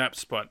different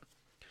depths, but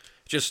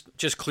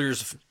just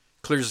clears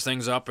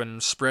things up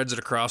and spreads it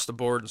across the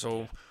board. And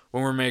so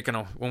when we're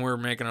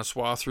making a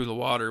swath through the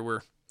water,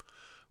 we're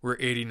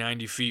 80,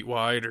 90 feet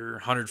wide or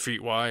 100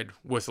 feet wide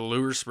with a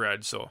lure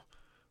spread. So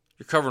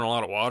you're covering a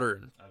lot of water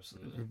and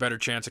absolutely better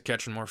chance of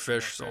catching more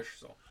fish.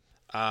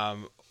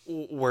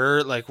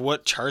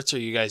 What charts are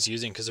you guys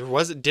using? Because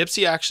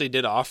Dipsy actually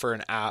did offer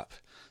an app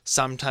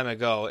some time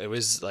ago. It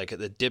was like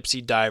the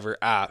Dipsy Diver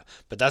app,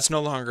 but that's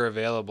no longer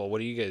available. What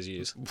do you guys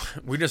use?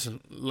 We just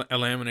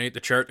laminate the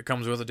chart that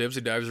comes with the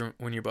Dipsy Divers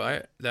when you buy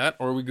it, that,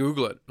 or we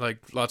Google it. Like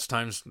lots of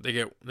times they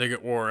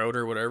get wore out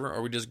or whatever,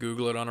 or we just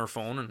Google it on our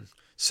phone and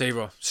save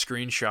a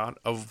screenshot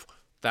of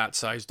that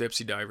size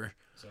Dipsy Diver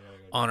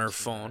on our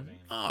phone.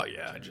 Oh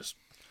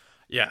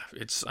yeah,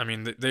 it's, I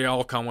mean, they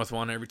all come with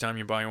one every time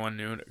you buy one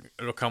new.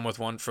 It'll come with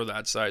one for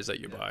that size that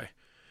you buy.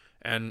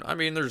 And I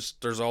mean,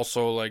 there's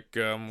also like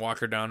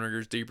Walker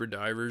Downriggers, deeper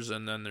divers,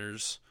 and then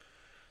there's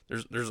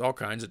all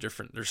kinds of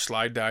different. There's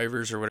slide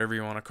divers or whatever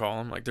you want to call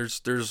them. Like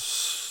there's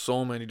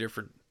so many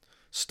different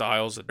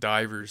styles of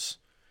divers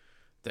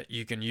that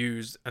you can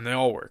use, and they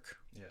all work.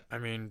 Yeah. I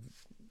mean,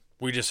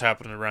 we just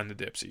happen to run the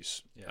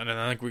Dipsies, and then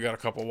I think we got a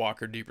couple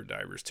Walker deeper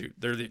divers too.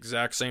 They're the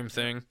exact same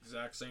thing.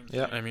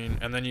 Yeah. I mean,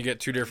 and then you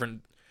get two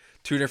different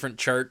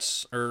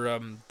charts or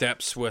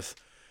depths with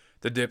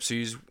the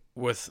Dipsies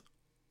with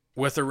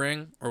a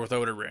ring or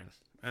without a ring,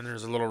 and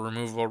there's a little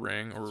removable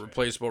ring or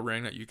replaceable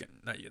ring that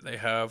they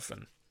have,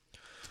 and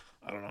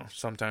I don't know.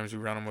 Sometimes we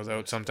run them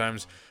without.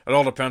 Sometimes it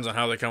all depends on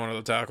how they come out of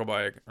the tackle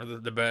bag or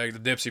the bag, the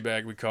Dipsy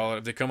bag we call it.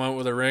 If they come out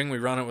with a ring, we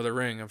run it with a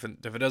ring. If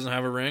it doesn't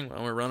have a ring,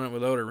 well, we run it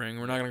without a ring.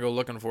 We're not gonna go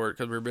looking for it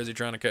because we're busy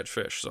trying to catch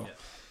fish. So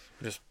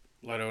we just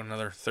let out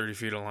another 30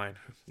 feet of line.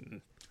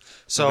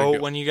 So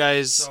when you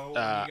guys,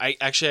 I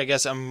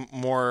guess I'm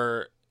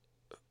more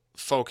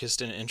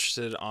focused and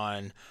interested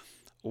on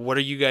what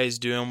are you guys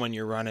doing when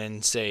you're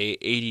running, say,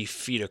 80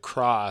 feet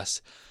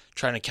across,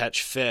 trying to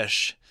catch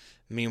fish.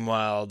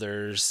 Meanwhile,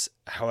 there's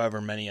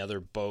however many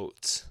other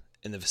boats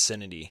in the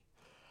vicinity.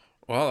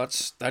 Well,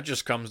 that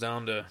just comes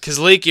down to... Because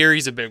Lake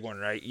Erie's a big one,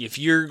 right? If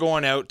you're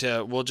going out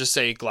to, we'll just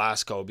say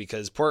Glasgow,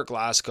 because Port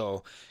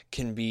Glasgow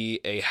can be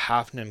a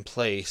happening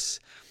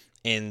place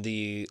in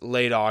the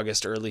late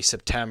August, early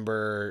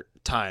September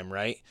time,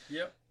 right?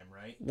 Yep.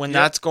 When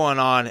that's going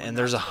on and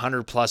there's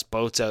 100+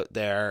 boats out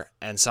there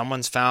and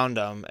someone's found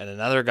them and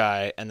another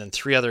guy and then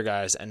 3 other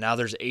guys and now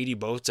there's 80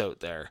 boats out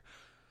there,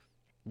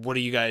 what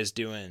are you guys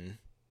doing?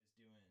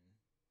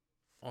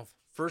 Well,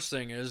 first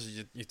thing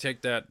is you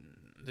take the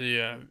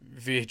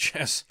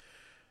VHS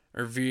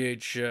or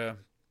VH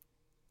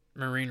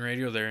marine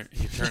radio there,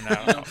 you turn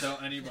that off.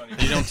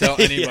 You don't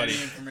tell anybody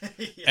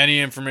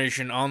any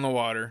information on the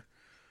water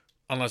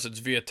unless it's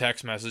via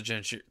text message and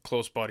it's your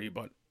close buddy,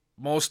 but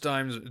most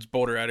times it's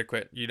boater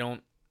etiquette. You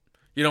don't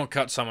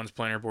cut someone's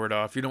planer board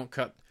off. You don't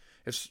cut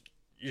if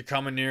you're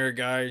coming near a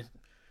guy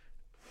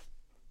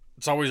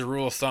it's always a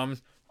rule of thumb.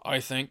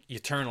 I think you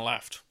turn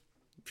left.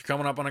 If you're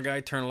coming up on a guy,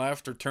 turn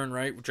left or turn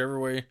right, whichever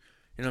way.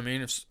 You know what I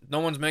mean? If no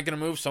one's making a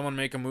move, someone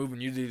make a move,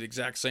 and you do the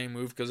exact same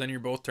move, because then you're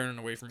both turning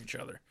away from each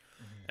other.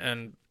 Mm-hmm.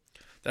 And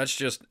that's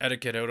just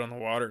etiquette out on the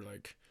water.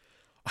 Like,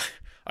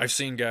 I've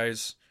seen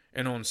guys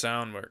in Owen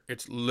Sound where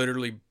it's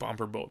literally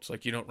bumper boats.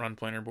 Like, you don't run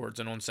planer boards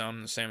in Owen Sound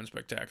in the Salmon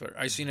Spectacular.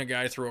 I seen a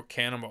guy throw a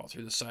cannonball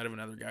through the side of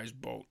another guy's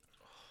boat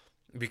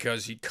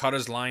because he cut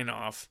his line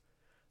off,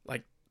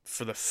 like,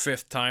 for the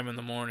 5th time in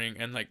the morning.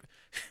 And, like,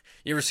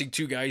 you ever see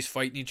two guys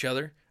fighting each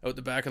other out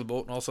the back of the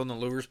boat, and all of a sudden the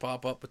lures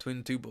pop up between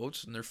the two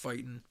boats, and they're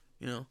fighting,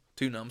 you know,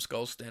 two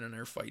numbskulls standing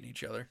there fighting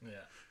each other.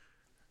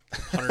 Yeah.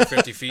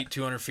 150 feet,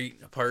 200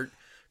 feet apart,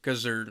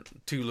 because their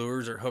two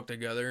lures are hooked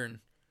together. And,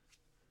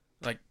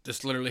 like,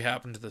 this literally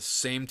happened to the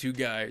same two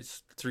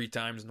guys 3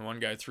 times, and the one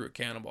guy threw a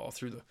cannonball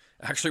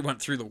actually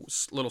went through the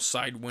little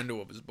side window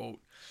of his boat.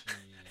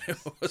 It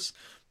was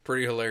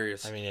pretty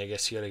hilarious. I mean, I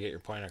guess you got to get your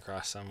point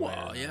across some way.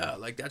 Well, yeah,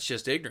 like, that's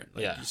just ignorant.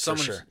 Like, yeah, for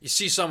sure. You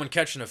see someone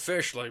catching a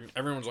fish, like,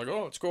 everyone's like,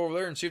 oh, let's go over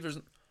there and see if there's...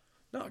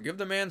 No, give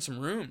the man some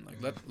room.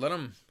 Like, let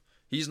him...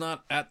 He's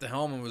not at the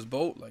helm of his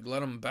boat. Like,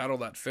 let him battle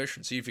that fish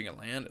and see if he can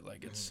land it.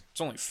 Like, it's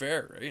only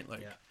fair, right?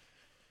 Like,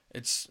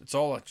 it's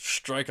all a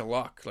strike of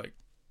luck, like,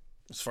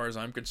 as far as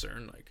I'm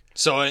concerned. Like,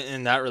 so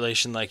in that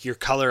relation, like, your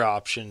color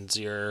options,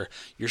 your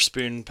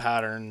spoon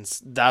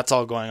patterns, that's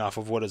all going off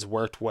of what has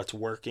worked, what's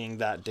working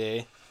that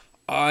day.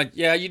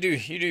 Yeah, you do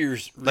your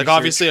research. Like,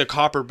 obviously a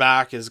copper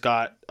back has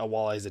got a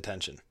walleye's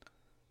attention.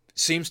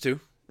 Seems to.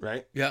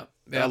 Right? Yeah.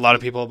 A lot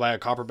of people buy a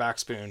copper back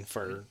spoon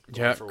for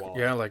walleye.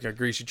 Yeah, like a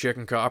Greasy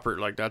Chicken copper,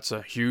 like, that's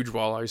a huge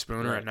walleye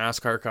spoon, or a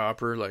NASCAR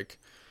copper, like,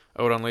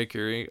 out on Lake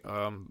Erie.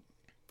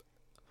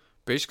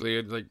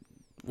 Basically, like,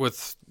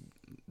 with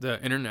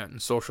the internet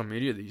and social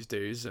media these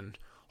days and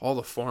all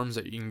the forums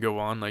that you can go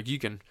on, like, you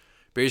can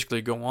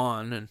basically go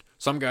on, and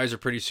some guys are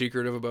pretty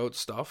secretive about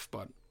stuff,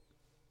 but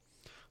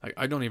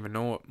I don't even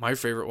know what my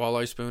favorite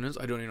walleye spoon is.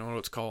 I don't even know what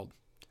it's called.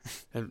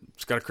 And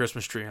it's got a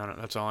Christmas tree on it.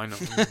 That's all I know.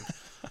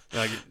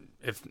 Like,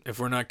 if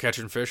we're not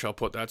catching fish, I'll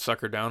put that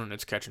sucker down and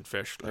it's catching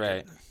fish. Like,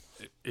 right.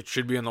 It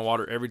should be in the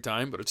water every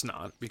time, but it's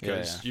not,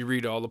 because you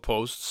read all the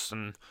posts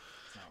and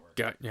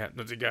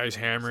the guys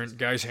hammering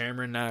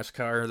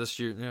NASCAR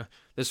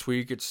this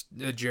week. It's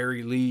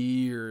Jerry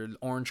Lee or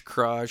Orange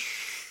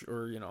Crush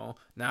or, you know,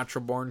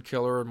 Natural Born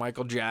Killer or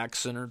Michael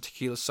Jackson or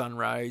Tequila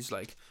Sunrise.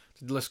 Like,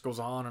 the list goes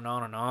on and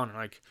on and on.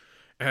 Like,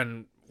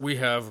 and we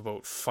have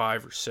about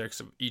 5 or 6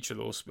 of each of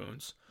those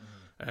spoons,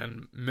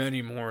 and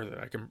many more that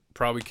I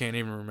can't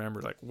even remember.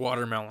 Like,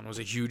 watermelon was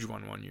a huge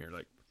one year.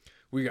 Like,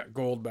 we got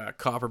goldback,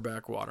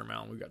 copperback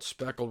watermelon, we got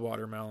speckled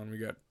watermelon, we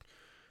got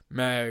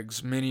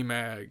mags, mini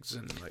mags,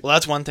 and like. Well,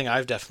 that's one thing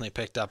I've definitely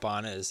picked up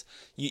on is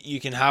you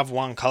can have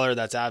one color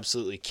that's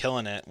absolutely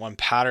killing it, one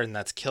pattern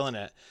that's killing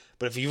it,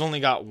 but if you've only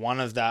got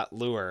one of that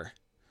lure,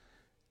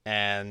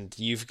 and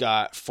you've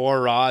got 4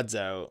 rods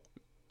out.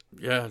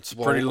 Yeah, it's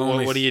pretty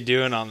lonely. What are you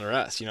doing on the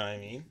rest? You know what I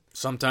mean?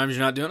 Sometimes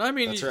you're not doing. I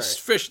mean,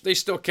 fish. They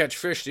still catch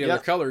fish the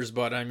other colors,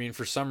 but I mean,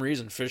 for some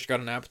reason, fish got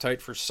an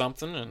appetite for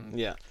something,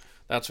 and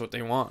that's what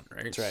they want,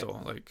 right? That's right.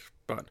 So, like,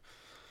 but.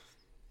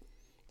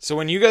 So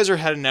when you guys are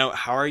heading out,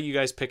 how are you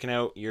guys picking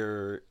out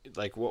your,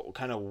 like, what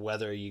kind of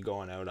weather are you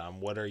going out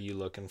on? What are you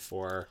looking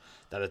for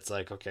that it's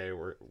like, okay,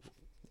 we're,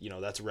 you know,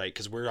 that's right,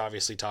 because we're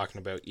obviously talking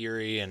about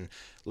Erie and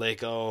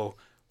Lake O.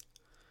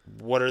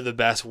 What are the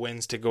best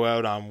winds to go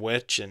out on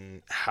which,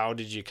 and how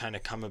did you kind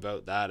of come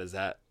about that? Is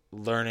that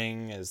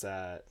learning? Is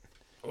that,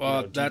 do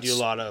you do a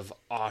lot of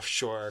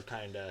offshore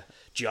kind of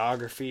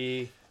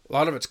geography? A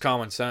lot of it's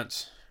common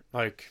sense.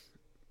 Like,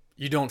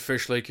 you don't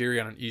fish Lake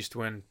Erie on an east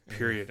wind,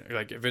 period. Mm-hmm.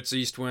 Like, if it's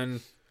east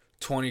wind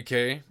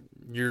 20K,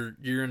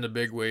 you're in the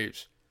big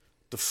waves.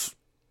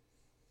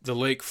 The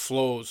lake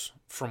flows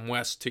from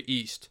west to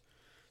east.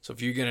 So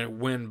if you get a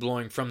wind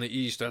blowing from the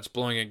east, that's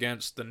blowing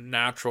against the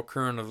natural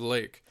current of the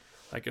lake.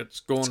 Like, it's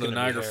going to the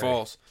Niagara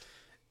Falls,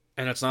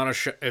 and it's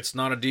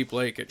not a deep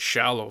lake. It's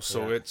shallow,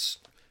 so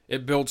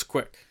it builds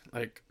quick.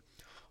 Like,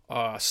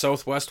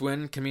 southwest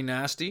wind can be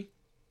nasty.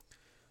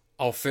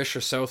 I'll fish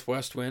a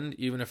southwest wind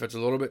even if it's a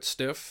little bit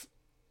stiff,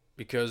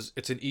 because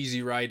it's an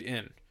easy ride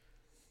in.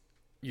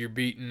 You're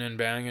beating and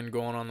banging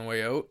going on the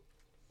way out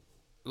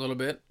a little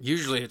bit.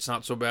 Usually it's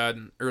not so bad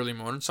in early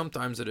morning.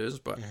 Sometimes it is,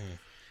 but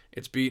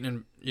it's beating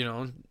and, you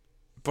know.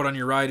 But on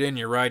your ride in,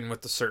 you're riding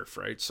with the surf,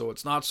 right? So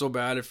it's not so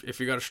bad if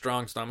you got a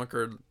strong stomach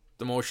or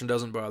the motion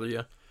doesn't bother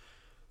you.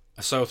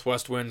 A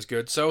southwest wind's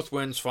good. South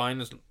wind's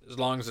fine as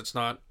long as it's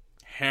not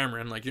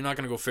hammering. Like, you're not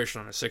going to go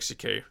fishing on a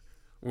 60K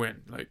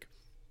wind. Like,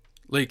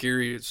 Lake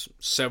Erie is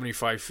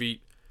 75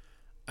 feet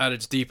at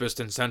its deepest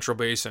in Central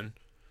Basin.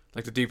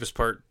 Like, the deepest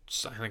part,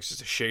 I think it's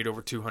just a shade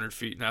over 200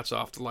 feet, and that's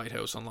off the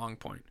lighthouse on Long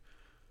Point.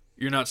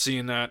 You're not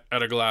seeing that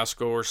at a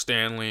Glasgow or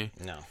Stanley.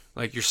 No.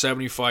 Like, you're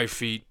 75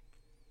 feet.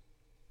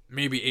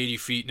 Maybe 80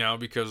 feet now,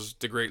 because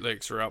the Great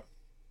Lakes are up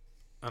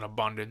in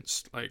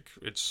abundance. Like,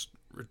 it's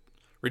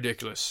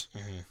ridiculous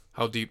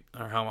how deep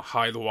or how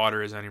high the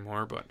water is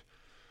anymore. But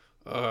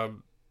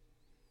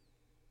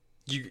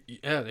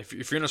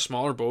if you're in a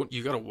smaller boat,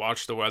 you got to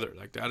watch the weather.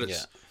 Like that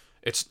is,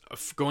 it's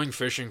going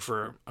fishing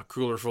for a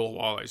cooler full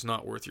of walleye is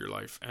not worth your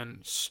life.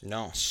 And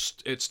no,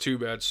 it's too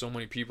bad so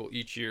many people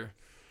each year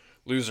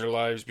lose their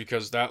lives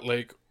because that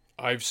lake,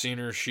 I've seen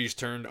her, she's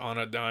turned on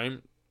a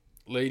dime.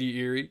 Lady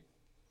Erie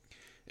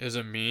is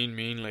a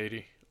mean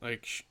lady.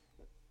 Like,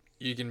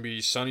 you can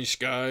be sunny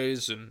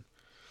skies and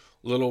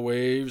little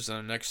waves, and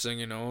the next thing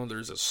you know,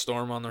 there's a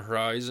storm on the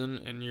horizon,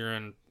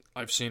 and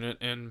I've seen it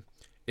in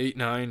 8,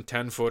 9,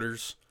 10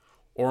 footers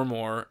or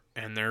more,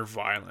 and they're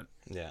violent.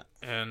 Yeah.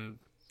 And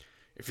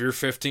if you're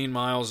 15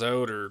 miles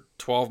out or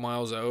 12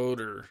 miles out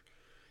or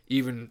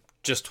even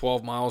just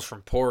 12 miles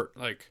from port,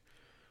 like,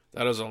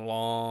 that is a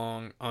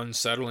long,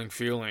 unsettling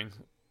feeling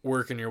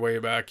working your way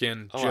back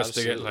in to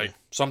get, like,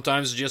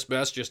 sometimes it's just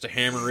best just to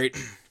hammer right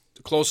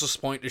the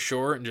closest point to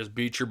shore and just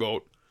beat your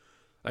boat.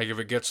 Like, if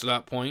it gets to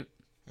that point,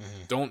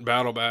 don't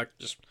battle back.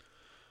 Just,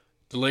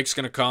 the lake's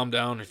going to calm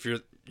down. If you're,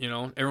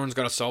 everyone's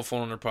got a cell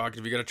phone in their pocket.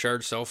 If you got a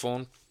charged cell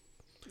phone,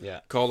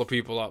 call the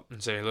people up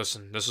and say,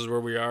 listen, this is where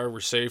we are. We're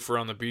safe. We're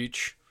on the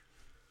beach.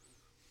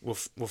 We'll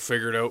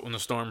figure it out when the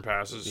storm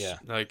passes. Yeah.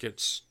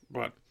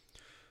 But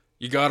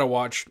you got to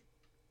watch.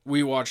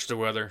 We watch the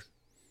weather.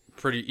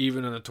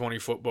 Even in a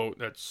 20-foot boat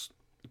that's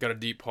got a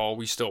deep hull,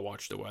 we still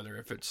watch the weather.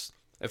 If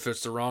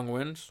it's the wrong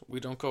wind, we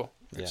don't go.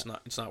 It's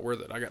not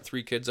worth it. I got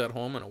 3 kids at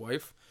home and a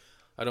wife.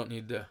 I don't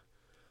need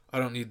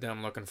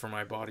them looking for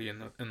my body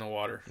in the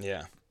water.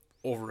 Yeah.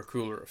 Over a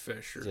cooler of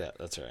fish. Yeah,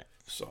 that's right.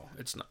 So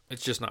it's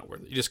just not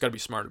worth it. You just got to be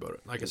smart about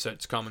it. Like I said,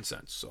 it's common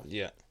sense. So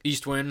yeah.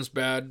 East winds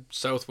bad,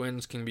 south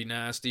winds can be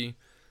nasty.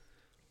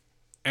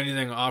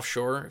 Anything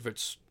offshore, if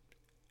it's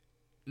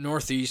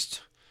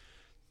northeast,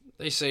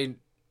 they say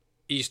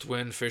east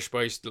wind fish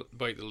bite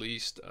the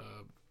least.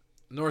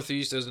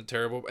 Northeast isn't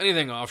terrible.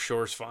 Anything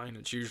offshore is fine.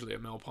 It's usually a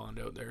mill pond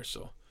out there,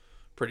 so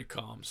pretty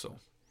calm. So.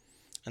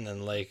 And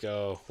then Lake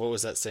O. What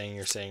was that saying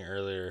you're saying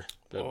earlier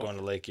about going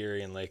to Lake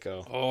Erie and Lake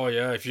O? Oh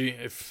yeah,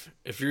 if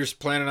you're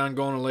planning on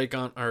going to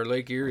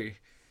Lake Erie,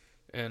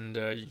 and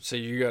you say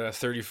you got a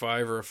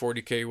 35 or a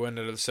 40 wind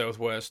out of the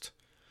southwest,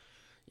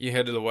 you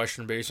head to the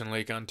Western Basin,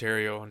 Lake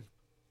Ontario, and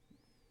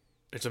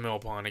it's a mill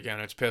pond again.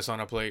 It's piss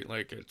on a plate.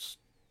 Like, it's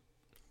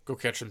go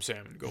catch some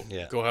salmon.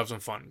 Go have some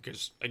fun.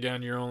 Because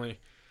again, you're only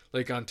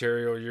Lake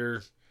Ontario.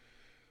 You're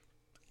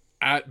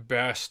at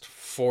best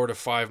 4 to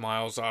 5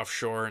 miles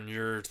offshore, and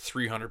you're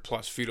 300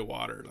 plus feet of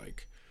water.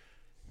 Like,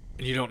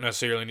 and you don't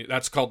necessarily need.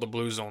 That's called the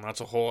blue zone.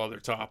 That's a whole other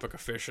topic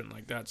of fishing.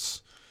 Like,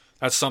 that's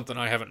something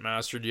I haven't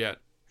mastered yet.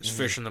 Is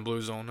fishing the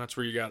blue zone. That's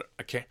where you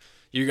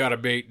got a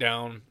bait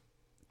down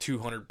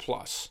 200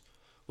 plus,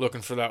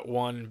 looking for that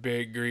one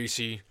big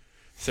greasy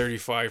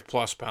 35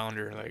 plus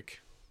pounder. Like,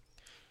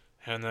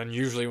 and then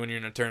usually when you're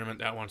in a tournament,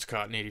 that one's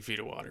caught in 80 feet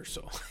of water.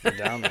 So they're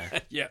down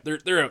there. Yeah,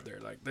 they're out there.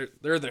 Like,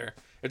 they're there.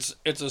 It's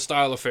a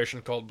style of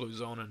fishing called blue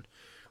zone, and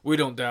we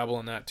don't dabble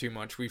in that too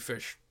much. We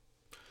fish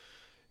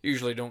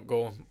usually don't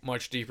go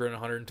much deeper than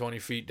 120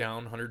 feet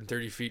down,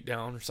 130 feet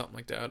down, or something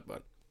like that.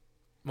 But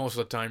most of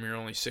the time, you're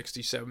only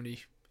 60,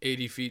 70,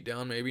 80 feet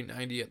down, maybe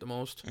 90 at the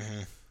most.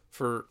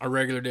 For a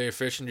regular day of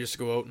fishing, just to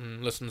go out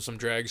and listen to some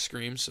drag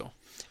screams. So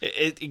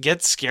it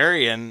gets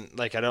scary, and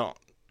like,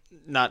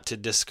 not to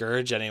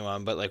discourage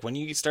anyone, but like when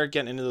you start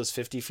getting into those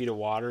 50 feet of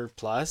water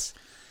plus,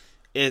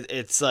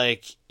 it's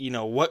like,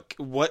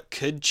 what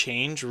could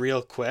change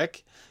real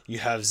quick. You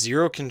have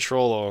zero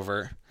control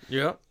over.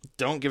 Yeah.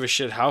 Don't give a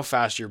shit how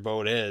fast your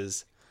boat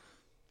is.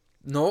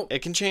 No. It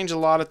can change a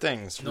lot of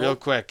things real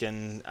quick.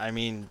 And I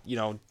mean,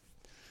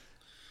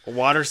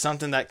 water's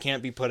something that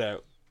can't be put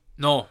out.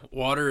 No,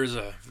 water is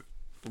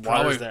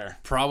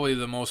probably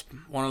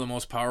one of the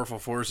most powerful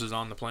forces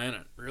on the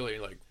planet. Really,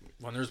 like,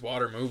 when there's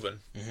water moving,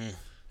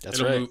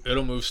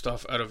 it'll move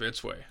stuff out of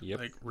its way. Yep.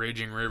 Like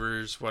raging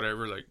rivers,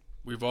 whatever. Like,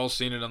 we've all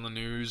seen it on the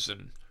news,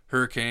 and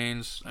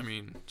hurricanes. I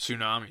mean,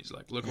 tsunamis.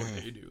 Like, look what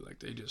they do. Like,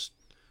 they just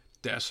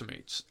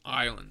decimate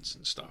islands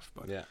and stuff.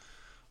 But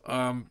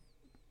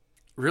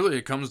really,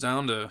 it comes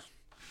down to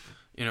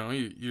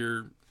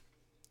you're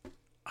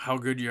how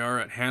good you are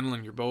at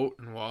handling your boat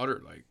and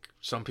water. Like,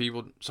 some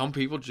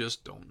people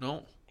just don't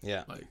know.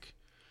 Yeah. Like,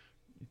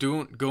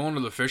 going to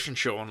the fishing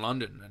show in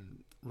London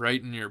and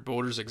writing your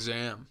boater's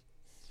exam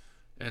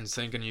and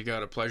thinking you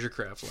got a pleasure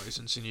craft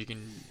license and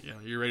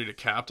you're ready to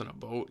captain a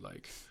boat.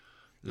 Like,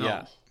 no.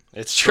 Yeah,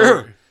 it's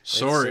true.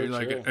 Sorry. It's so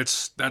like, true.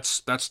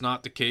 that's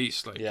not the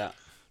case. Like, yeah,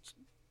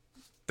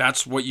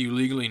 that's what you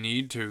legally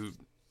need to,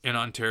 in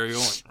Ontario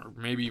or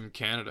maybe even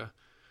Canada,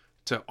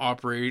 to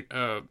operate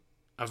a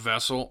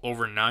vessel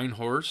over 9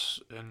 horse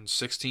and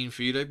 16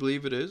 feet, I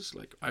believe it is.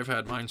 Like, I've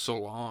had mine so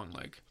long.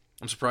 Like,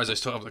 I'm surprised I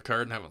still have the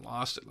card and haven't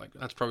lost it. Like,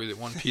 that's probably the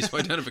one piece of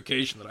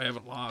identification that I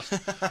haven't lost.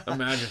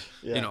 Imagine,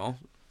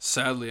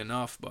 sadly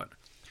enough. But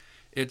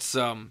it's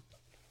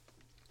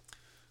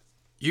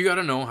you got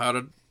to know how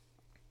to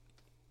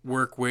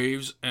work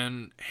waves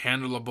and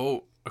handle a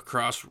boat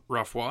across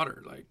rough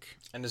water. Like,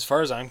 and as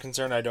far as I'm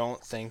concerned, I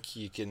don't think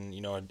you can,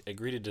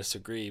 agree to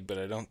disagree, but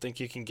I don't think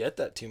you can get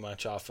that too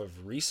much off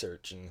of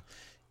research and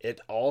it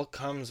all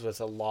comes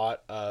with a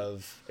lot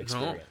of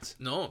experience.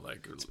 No,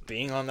 like it's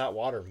being on that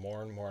water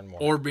more and more and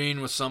more. Or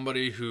being with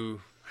somebody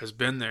who has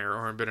been there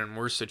or been in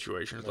worse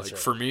situations. That's like,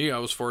 right. For me, I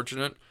was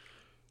fortunate.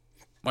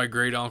 My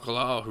great uncle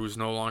Al, who's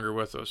no longer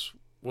with us,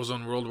 was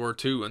in World War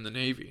II in the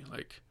Navy.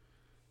 Like,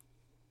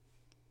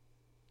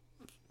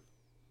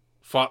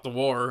 fought the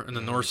war in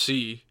the North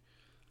Sea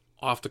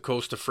off the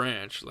coast of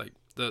France. Like,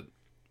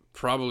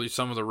 probably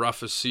some of the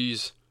roughest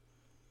seas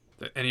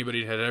that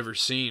anybody had ever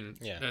seen.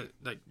 Yeah.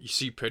 Like, you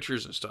see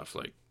pictures and stuff,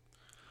 like,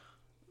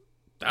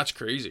 that's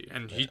crazy.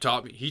 And he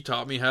taught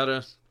me how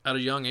to, at a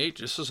young age,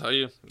 this is how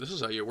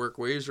you work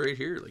waves right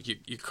here. Like,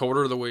 you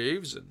quarter the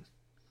waves, and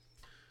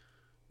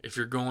if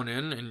you're going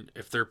in and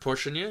if they're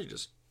pushing you, you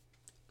just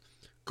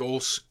go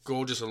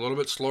just a little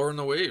bit slower in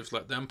the waves.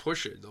 Let them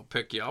push it. They'll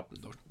pick you up,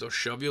 and they'll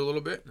shove you a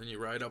little bit, and then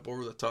you ride up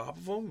over the top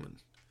of them. And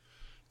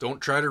don't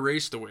try to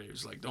race the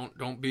waves. Like,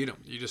 don't beat them.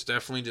 You just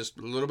definitely just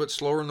a little bit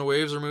slower when the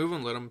waves are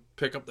moving. Let them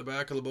pick up the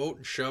back of the boat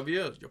and shove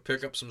you. You'll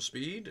pick up some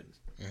speed,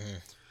 and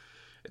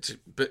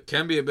it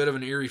can be a bit of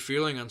an eerie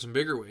feeling on some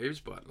bigger waves,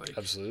 but like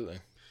absolutely.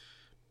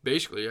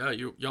 Basically, yeah,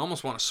 you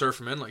almost want to surf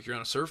them in like you're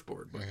on a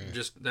surfboard, but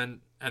just then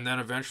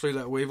eventually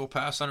that wave will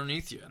pass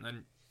underneath you,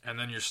 and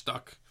then you're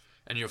stuck,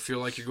 and you'll feel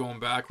like you're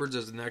going backwards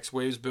as the next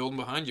wave's building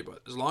behind you.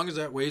 But as long as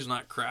that wave's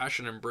not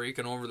crashing and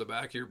breaking over the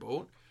back of your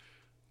boat,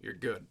 you're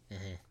good.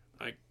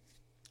 Like,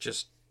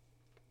 just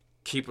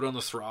keep it on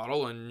the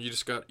throttle, and you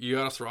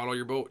gotta throttle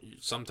your boat.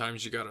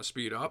 Sometimes you gotta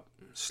speed up,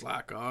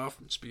 slack off,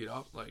 and speed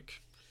up.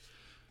 Like,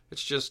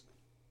 it's just,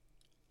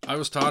 I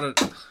was taught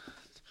at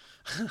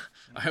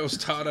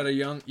a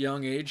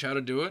young age how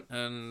to do it,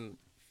 and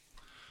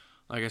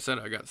like I said,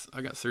 I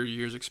got 30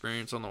 years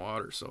experience on the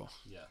water, so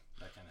yeah,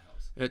 that kind of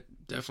helps. It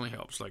definitely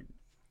helps. Like,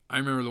 I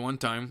remember the one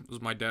time it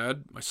was my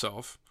dad,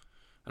 myself,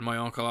 and my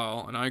uncle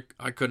Al, and I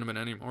couldn't have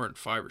been any more than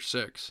 5 or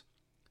 6.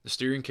 The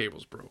steering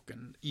cables broke,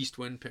 and east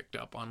wind picked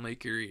up on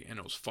Lake Erie, and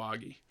it was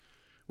foggy.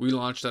 We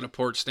launched out of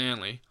Port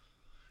Stanley,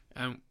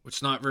 and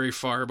it's not very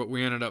far, but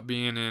we ended up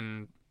being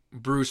in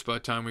Bruce by the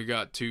time we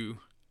got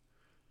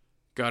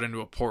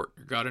into a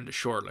port, got into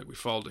shore. Like, we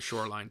followed the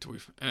shoreline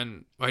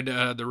and my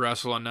dad had to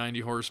wrestle a 90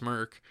 horse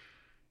Merc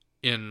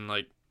in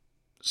like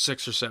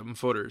 6 or 7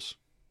 footers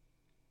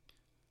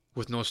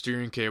with no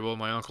steering cable.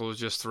 My uncle was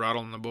just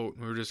throttling the boat,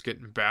 and we were just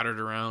getting battered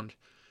around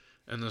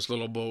in this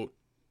little boat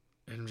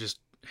and just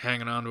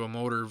hanging onto a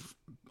motor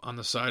on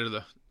the side of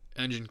the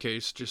engine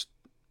case, just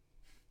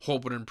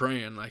hoping and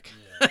praying. Like,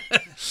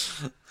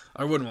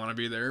 I wouldn't want to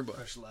be there, but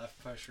push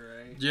left, push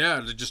right.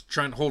 Yeah, just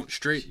trying to hold it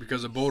straight,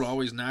 because the boat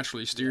always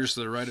naturally steers to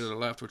the right or the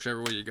left,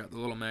 whichever way you got the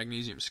little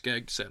magnesium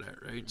skeg set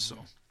at, right? So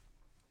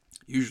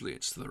usually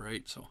it's to the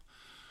right. So,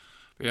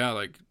 but yeah,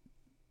 like,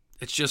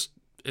 it's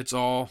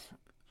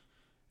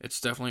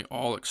definitely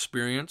all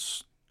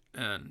experience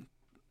and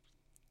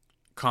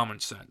common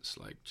sense.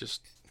 Like,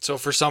 just. So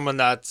for someone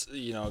that's,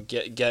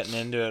 getting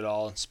into it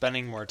all and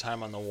spending more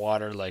time on the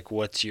water, like,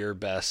 what's your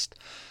best?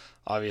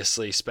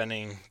 Obviously,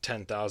 spending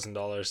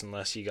 $10,000,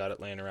 unless you got it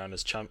laying around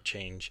as chump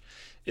change,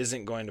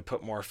 isn't going to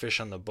put more fish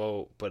on the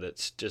boat, but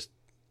it's just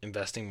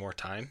investing more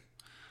time.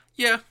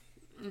 Yeah,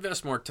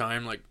 invest more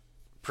time. Like,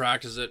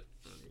 practice it,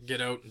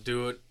 get out and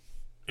do it,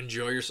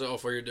 enjoy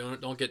yourself while you're doing it.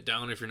 Don't get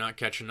down if you're not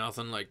catching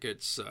nothing. Like,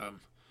 it's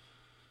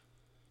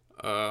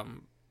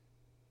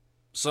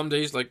some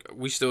days, like,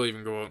 we still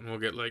even go out and we'll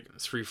get like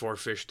 3-4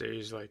 fish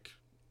days, like,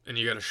 and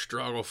you got to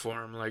struggle for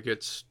them. Like,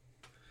 it's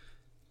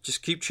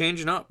just keep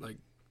changing up. Like,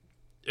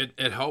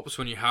 it helps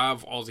when you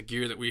have all the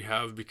gear that we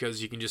have,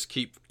 because you can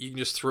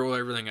just throw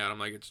everything at them.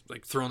 Like, it's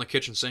like throwing the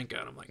kitchen sink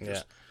at them. Like,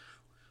 yeah.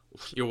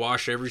 You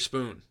wash every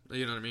spoon.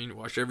 You know what I mean? You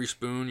wash every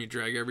spoon. You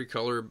drag every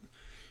color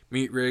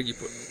meat rig. You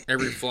put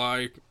every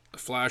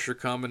flasher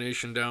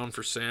combination down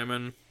for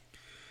salmon.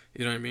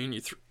 You know what I mean?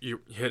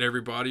 You hit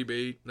every body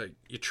bait. Like,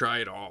 you try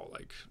it all.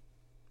 Like,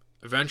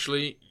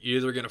 eventually, you're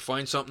either going to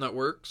find something that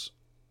works,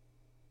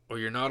 or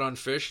you're not on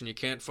fish and you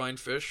can't find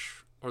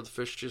fish, or the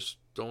fish just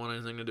don't want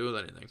anything to do with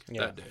anything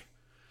that day.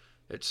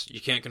 You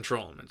can't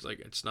control them. It's like,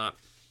 it's not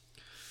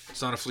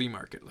a flea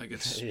market. Like,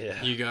 it's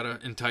you got to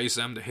entice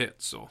them to hit.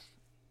 So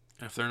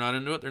if they're not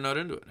into it, they're not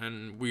into it.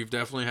 And we've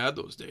definitely had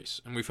those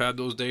days. And we've had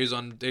those days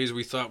on days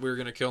we thought we were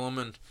going to kill them,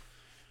 and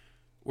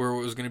where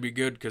it was going to be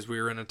good because we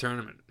were in a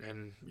tournament.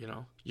 And,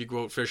 you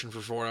go out fishing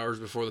for 4 hours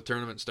before the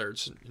tournament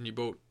starts, and you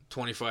boat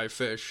 25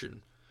 fish,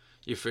 and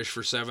you fish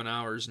for 7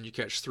 hours, and you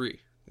catch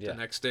 3 the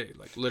next day.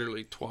 Like,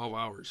 literally 12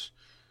 hours.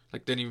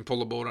 Like, didn't even pull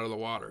the boat out of the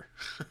water.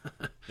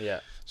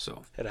 Yeah.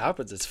 So it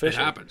happens. It's fishing.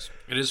 It happens.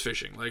 It is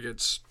fishing. Like,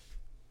 it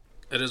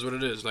is what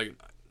it is. Like,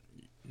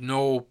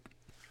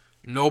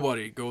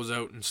 nobody goes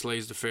out and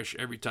slays the fish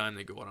every time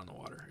they go out on the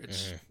water.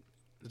 It's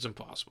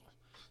impossible.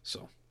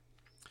 So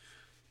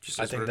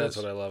I think that's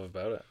what I love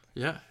about it.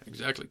 Yeah,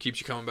 exactly.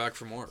 Keeps you coming back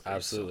for more.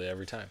 Absolutely,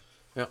 every time.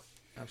 Yeah,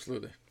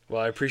 absolutely.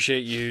 Well, I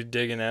appreciate you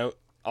digging out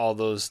all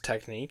those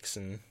techniques,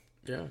 and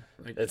yeah,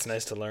 it's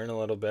nice to learn a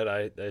little bit.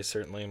 I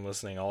certainly am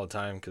listening all the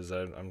time, because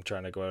I'm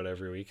trying to go out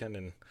every weekend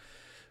and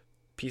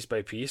piece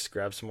by piece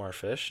grab some more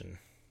fish. And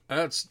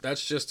that's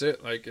just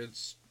it. Like,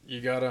 it's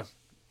you gotta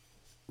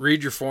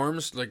read your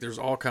forums. Like, there's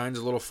all kinds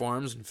of little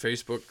forums and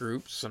Facebook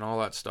groups and all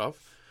that stuff.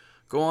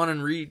 Go on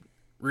and read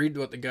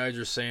what the guys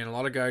are saying. A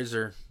lot of guys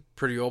are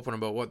pretty open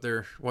about what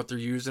they're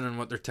using and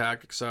what their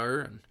tactics are,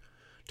 and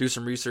do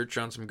some research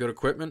on some good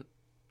equipment.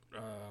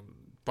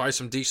 Buy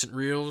some decent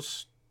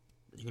reels.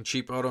 You can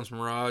cheap out on some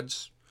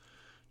rods.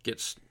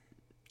 Get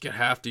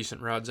half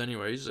decent rods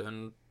anyways,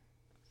 and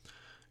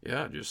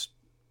yeah, just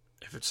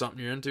if it's something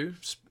you're into,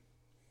 just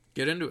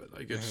get into it.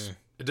 Like,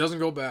 it doesn't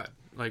go bad.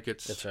 Like,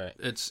 That's right.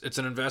 It's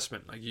an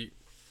investment. Like,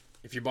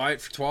 if you buy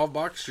it for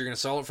 $12, you're gonna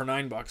sell it for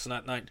 $9, and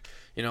that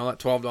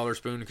 $12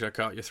 spoon could have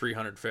caught you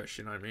 300 fish.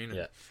 You know what I mean?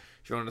 Yeah.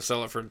 If you wanted to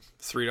sell it for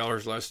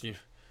 $3 less than you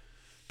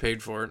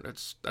paid for it,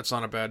 that's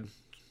not a bad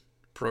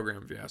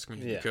program, if you ask me.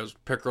 Yeah. Because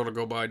pickerel to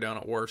go buy down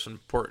at Wharfs and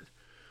Port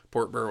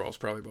Burwell is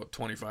probably about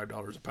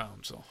 $25 a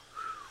pound. So,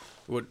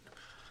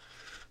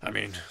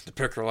 the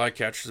pickerel I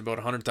catch is about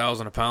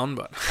 $100,000 a pound,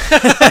 but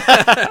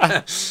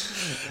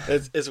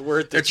it's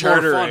worth the it's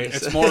charter more fun. race.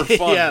 It's more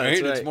fun, Yeah, right?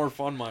 that's right? It's more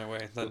fun my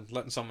way than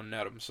letting someone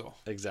net them. So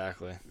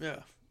Exactly. yeah,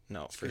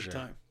 No, for good sure.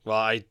 time. Well,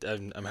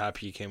 I'm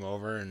happy you came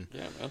over and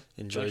Yeah, man.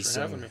 enjoyed Thanks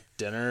for having some me.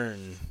 dinner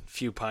and a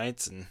few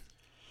pints, and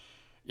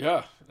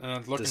Yeah,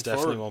 and looking this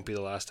definitely forward. won't be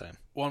the last time.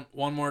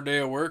 One more day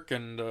of work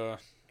and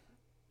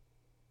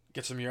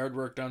get some yard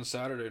work done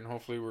Saturday, and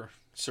hopefully we're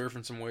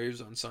surfing some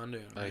waves on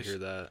Sunday. I hear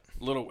that.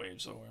 Little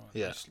waves, though.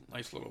 Yeah.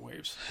 Nice little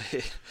waves.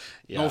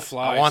 Yeah, No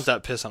flies. I want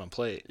that piss on a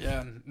plate.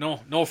 Yeah,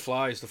 no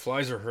flies. The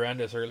flies are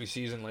horrendous early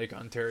season Lake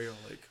Ontario.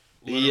 Like,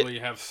 literally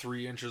have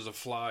 3 inches of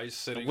flies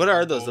sitting. What on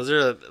are the those? boat. Those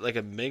are like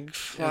a MIG Yeah,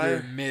 fly?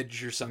 they're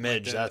midge or something.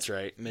 Midge, like that. that's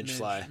right. Midge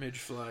fly. Midge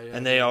fly. Yeah.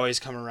 And they always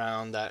come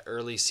around that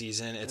early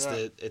season. It's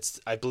Yeah.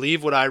 I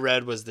believe what I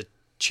read was the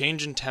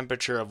change in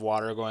temperature of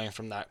water going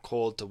from that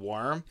cold to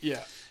warm.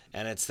 Yeah.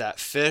 And it's that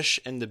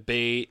fish and the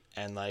bait,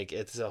 and like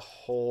it's a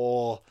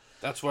whole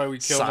That's why we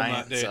killed them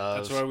that day.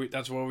 science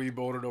That's why we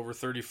boated over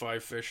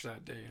 35 fish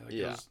that day. Like,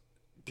 Yeah. it was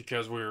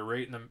because we were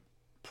rating them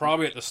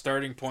probably at the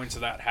starting points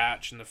of that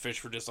hatch, and the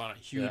fish were just on a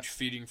huge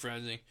feeding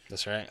frenzy.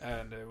 That's right.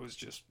 And it was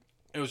just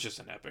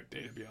an epic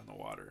day to be on the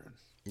water. And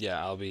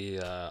Yeah, I'll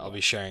be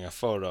sharing a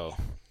photo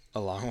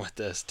along with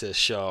this to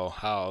show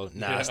how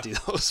nasty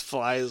those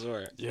flies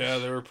were. yeah,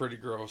 they were pretty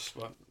gross,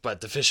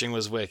 But the fishing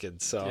was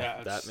wicked, so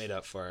Yeah, that made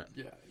up for it.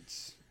 yeah,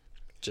 it's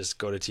Just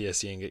go to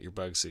TSC and get your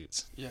bug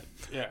suits. yeah,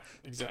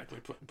 exactly.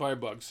 Buy a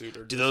bug suit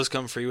or Do those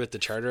come free with the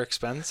charter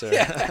expense, or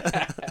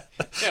yeah,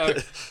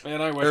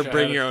 man, I wish. or I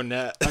bring had your own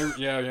net?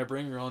 yeah,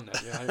 bring your own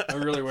net. Yeah, I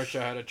really wish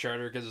I had a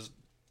charter because,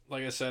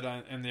 like I said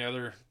in the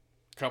other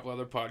couple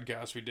other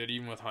podcasts we did,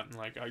 even with hunting,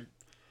 like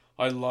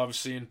I love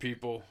seeing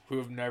people who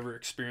have never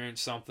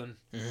experienced something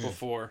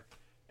before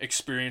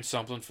experience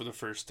something for the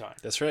first time.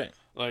 That's right.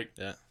 Like,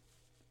 Yeah.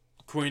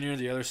 Queenier,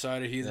 the other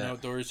side of Heathen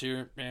Outdoors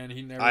here, man,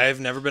 he never. I've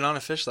never been on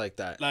a fish like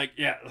that.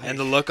 And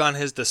the look on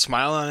the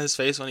smile on his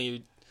face when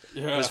he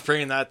was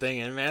bringing that thing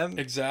in, man.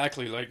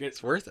 Exactly. Like,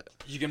 It's worth it.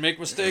 you can make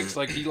mistakes.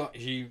 Like,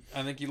 I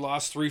think he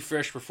lost 3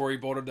 fish before he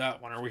boated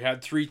that one, or we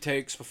had 3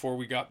 takes before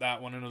we got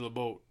that one into the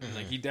boat. And,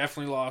 like, he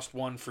definitely lost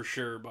one for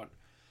sure.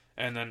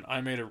 And then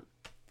I made a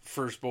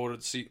first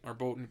boating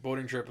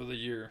trip of the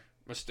year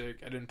mistake.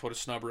 I didn't put a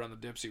snubber on the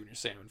dipsy when you're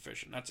salmon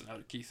fishing. That's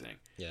another key thing.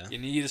 Yeah. You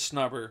need a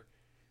snubber,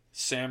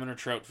 salmon or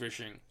trout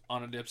fishing,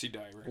 on a dipsy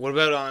diver. What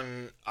about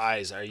on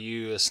eyes? Are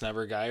you a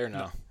snubber guy or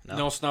no?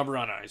 No snubber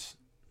on eyes.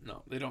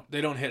 No,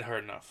 they don't hit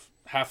hard enough.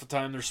 Half the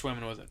time they're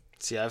swimming with it.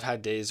 See, I've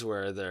had days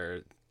where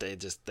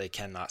they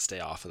cannot stay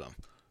off of them.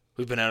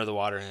 We've been out of the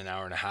water in an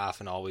hour and a half,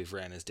 and all we've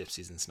ran is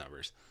dipsies and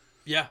snubbers.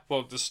 Yeah,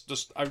 well,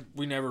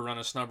 we never run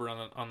a snubber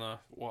on the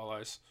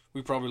walleyes.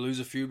 We probably lose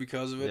a few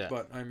because of it,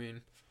 but I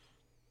mean,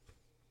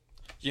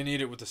 you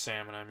need it with the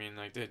salmon. I mean,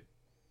 like, they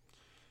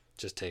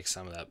just take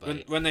some of that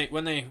bite. when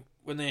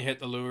they hit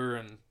the lure,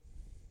 and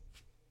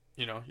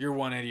you're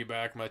 180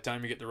 back. By the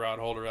time you get the rod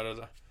holder out of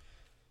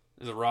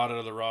the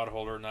rod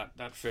holder, and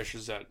that fish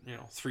is at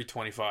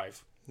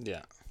 325.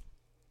 Yeah.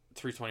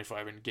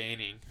 325 and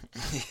gaining.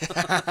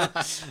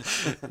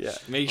 Yeah,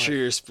 make sure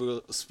your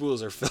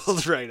spools are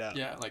filled right up.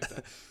 Yeah,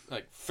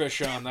 like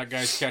fish on. That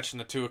guy's catching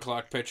the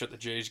 2:00 pitch at the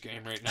Jays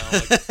game right now.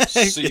 Like,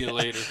 see you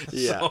later.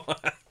 Yeah. So,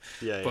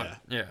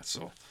 Yeah.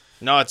 So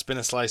no, it's been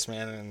a slice,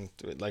 man, and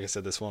like I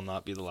said, this will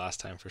not be the last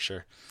time for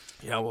sure.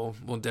 yeah, we'll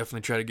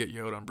definitely try to get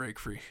you out on break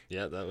free.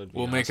 Yeah, that would.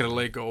 We'll make it a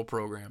late goal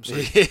program, so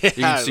Yeah, you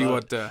can see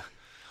what.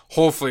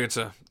 Hopefully, it's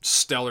a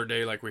stellar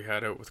day like we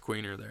had out with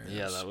Queener there.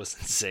 Yeah, that was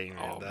insane,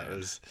 man. That man.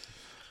 was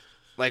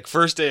like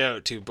first day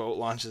out too. Boat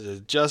launches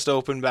had just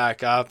opened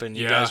back up, and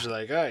you guys were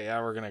like, "Oh yeah,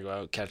 we're gonna go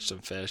out catch some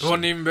fish." It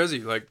wasn't even busy.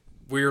 Like,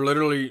 we were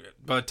literally,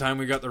 by the time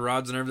we got the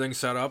rods and everything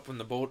set up and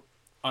the boat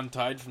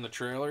untied from the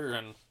trailer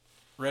and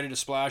ready to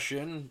splash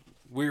in,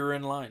 we were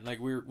in line. Like,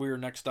 we were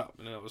next up,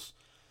 and it was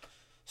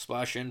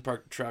splash in,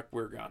 park the truck,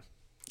 we were gone.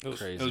 It was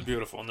crazy. It was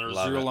beautiful, and there was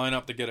Love zero it.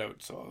 lineup to get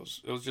out, so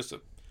it was just a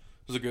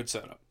good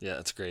setup. Yeah,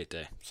 it's a great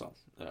day. So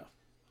yeah,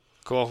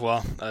 Cool.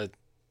 Well, I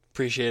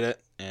appreciate it,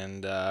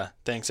 And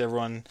thanks,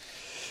 everyone,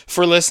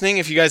 for listening.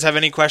 If you guys have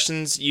any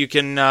questions, you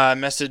can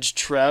message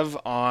Trev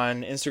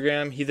on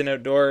Instagram, Heathen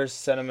Outdoors.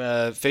 Send him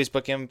a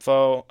Facebook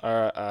info,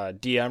 or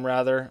DM,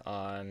 rather,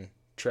 on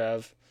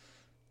Trev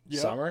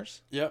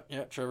Summers. Yeah,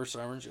 Trevor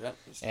Summers, yeah.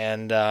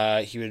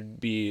 And he would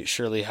be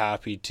surely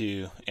happy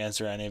to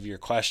answer any of your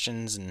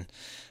questions.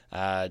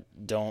 And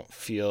don't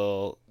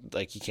feel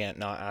like you can't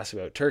not ask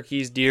about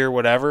turkeys, deer,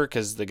 whatever,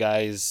 because the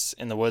guys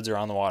in the woods are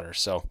on the water.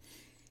 So,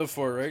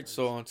 right?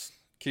 So let's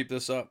keep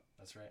this up.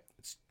 That's right.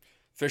 It's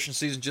fishing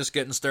season just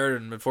getting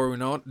started, and before we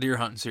know it, deer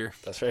hunting's here.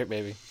 That's right,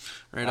 baby.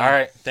 Right. All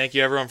right. Thank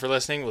you, everyone, for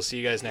listening. We'll see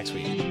you guys next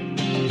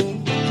week.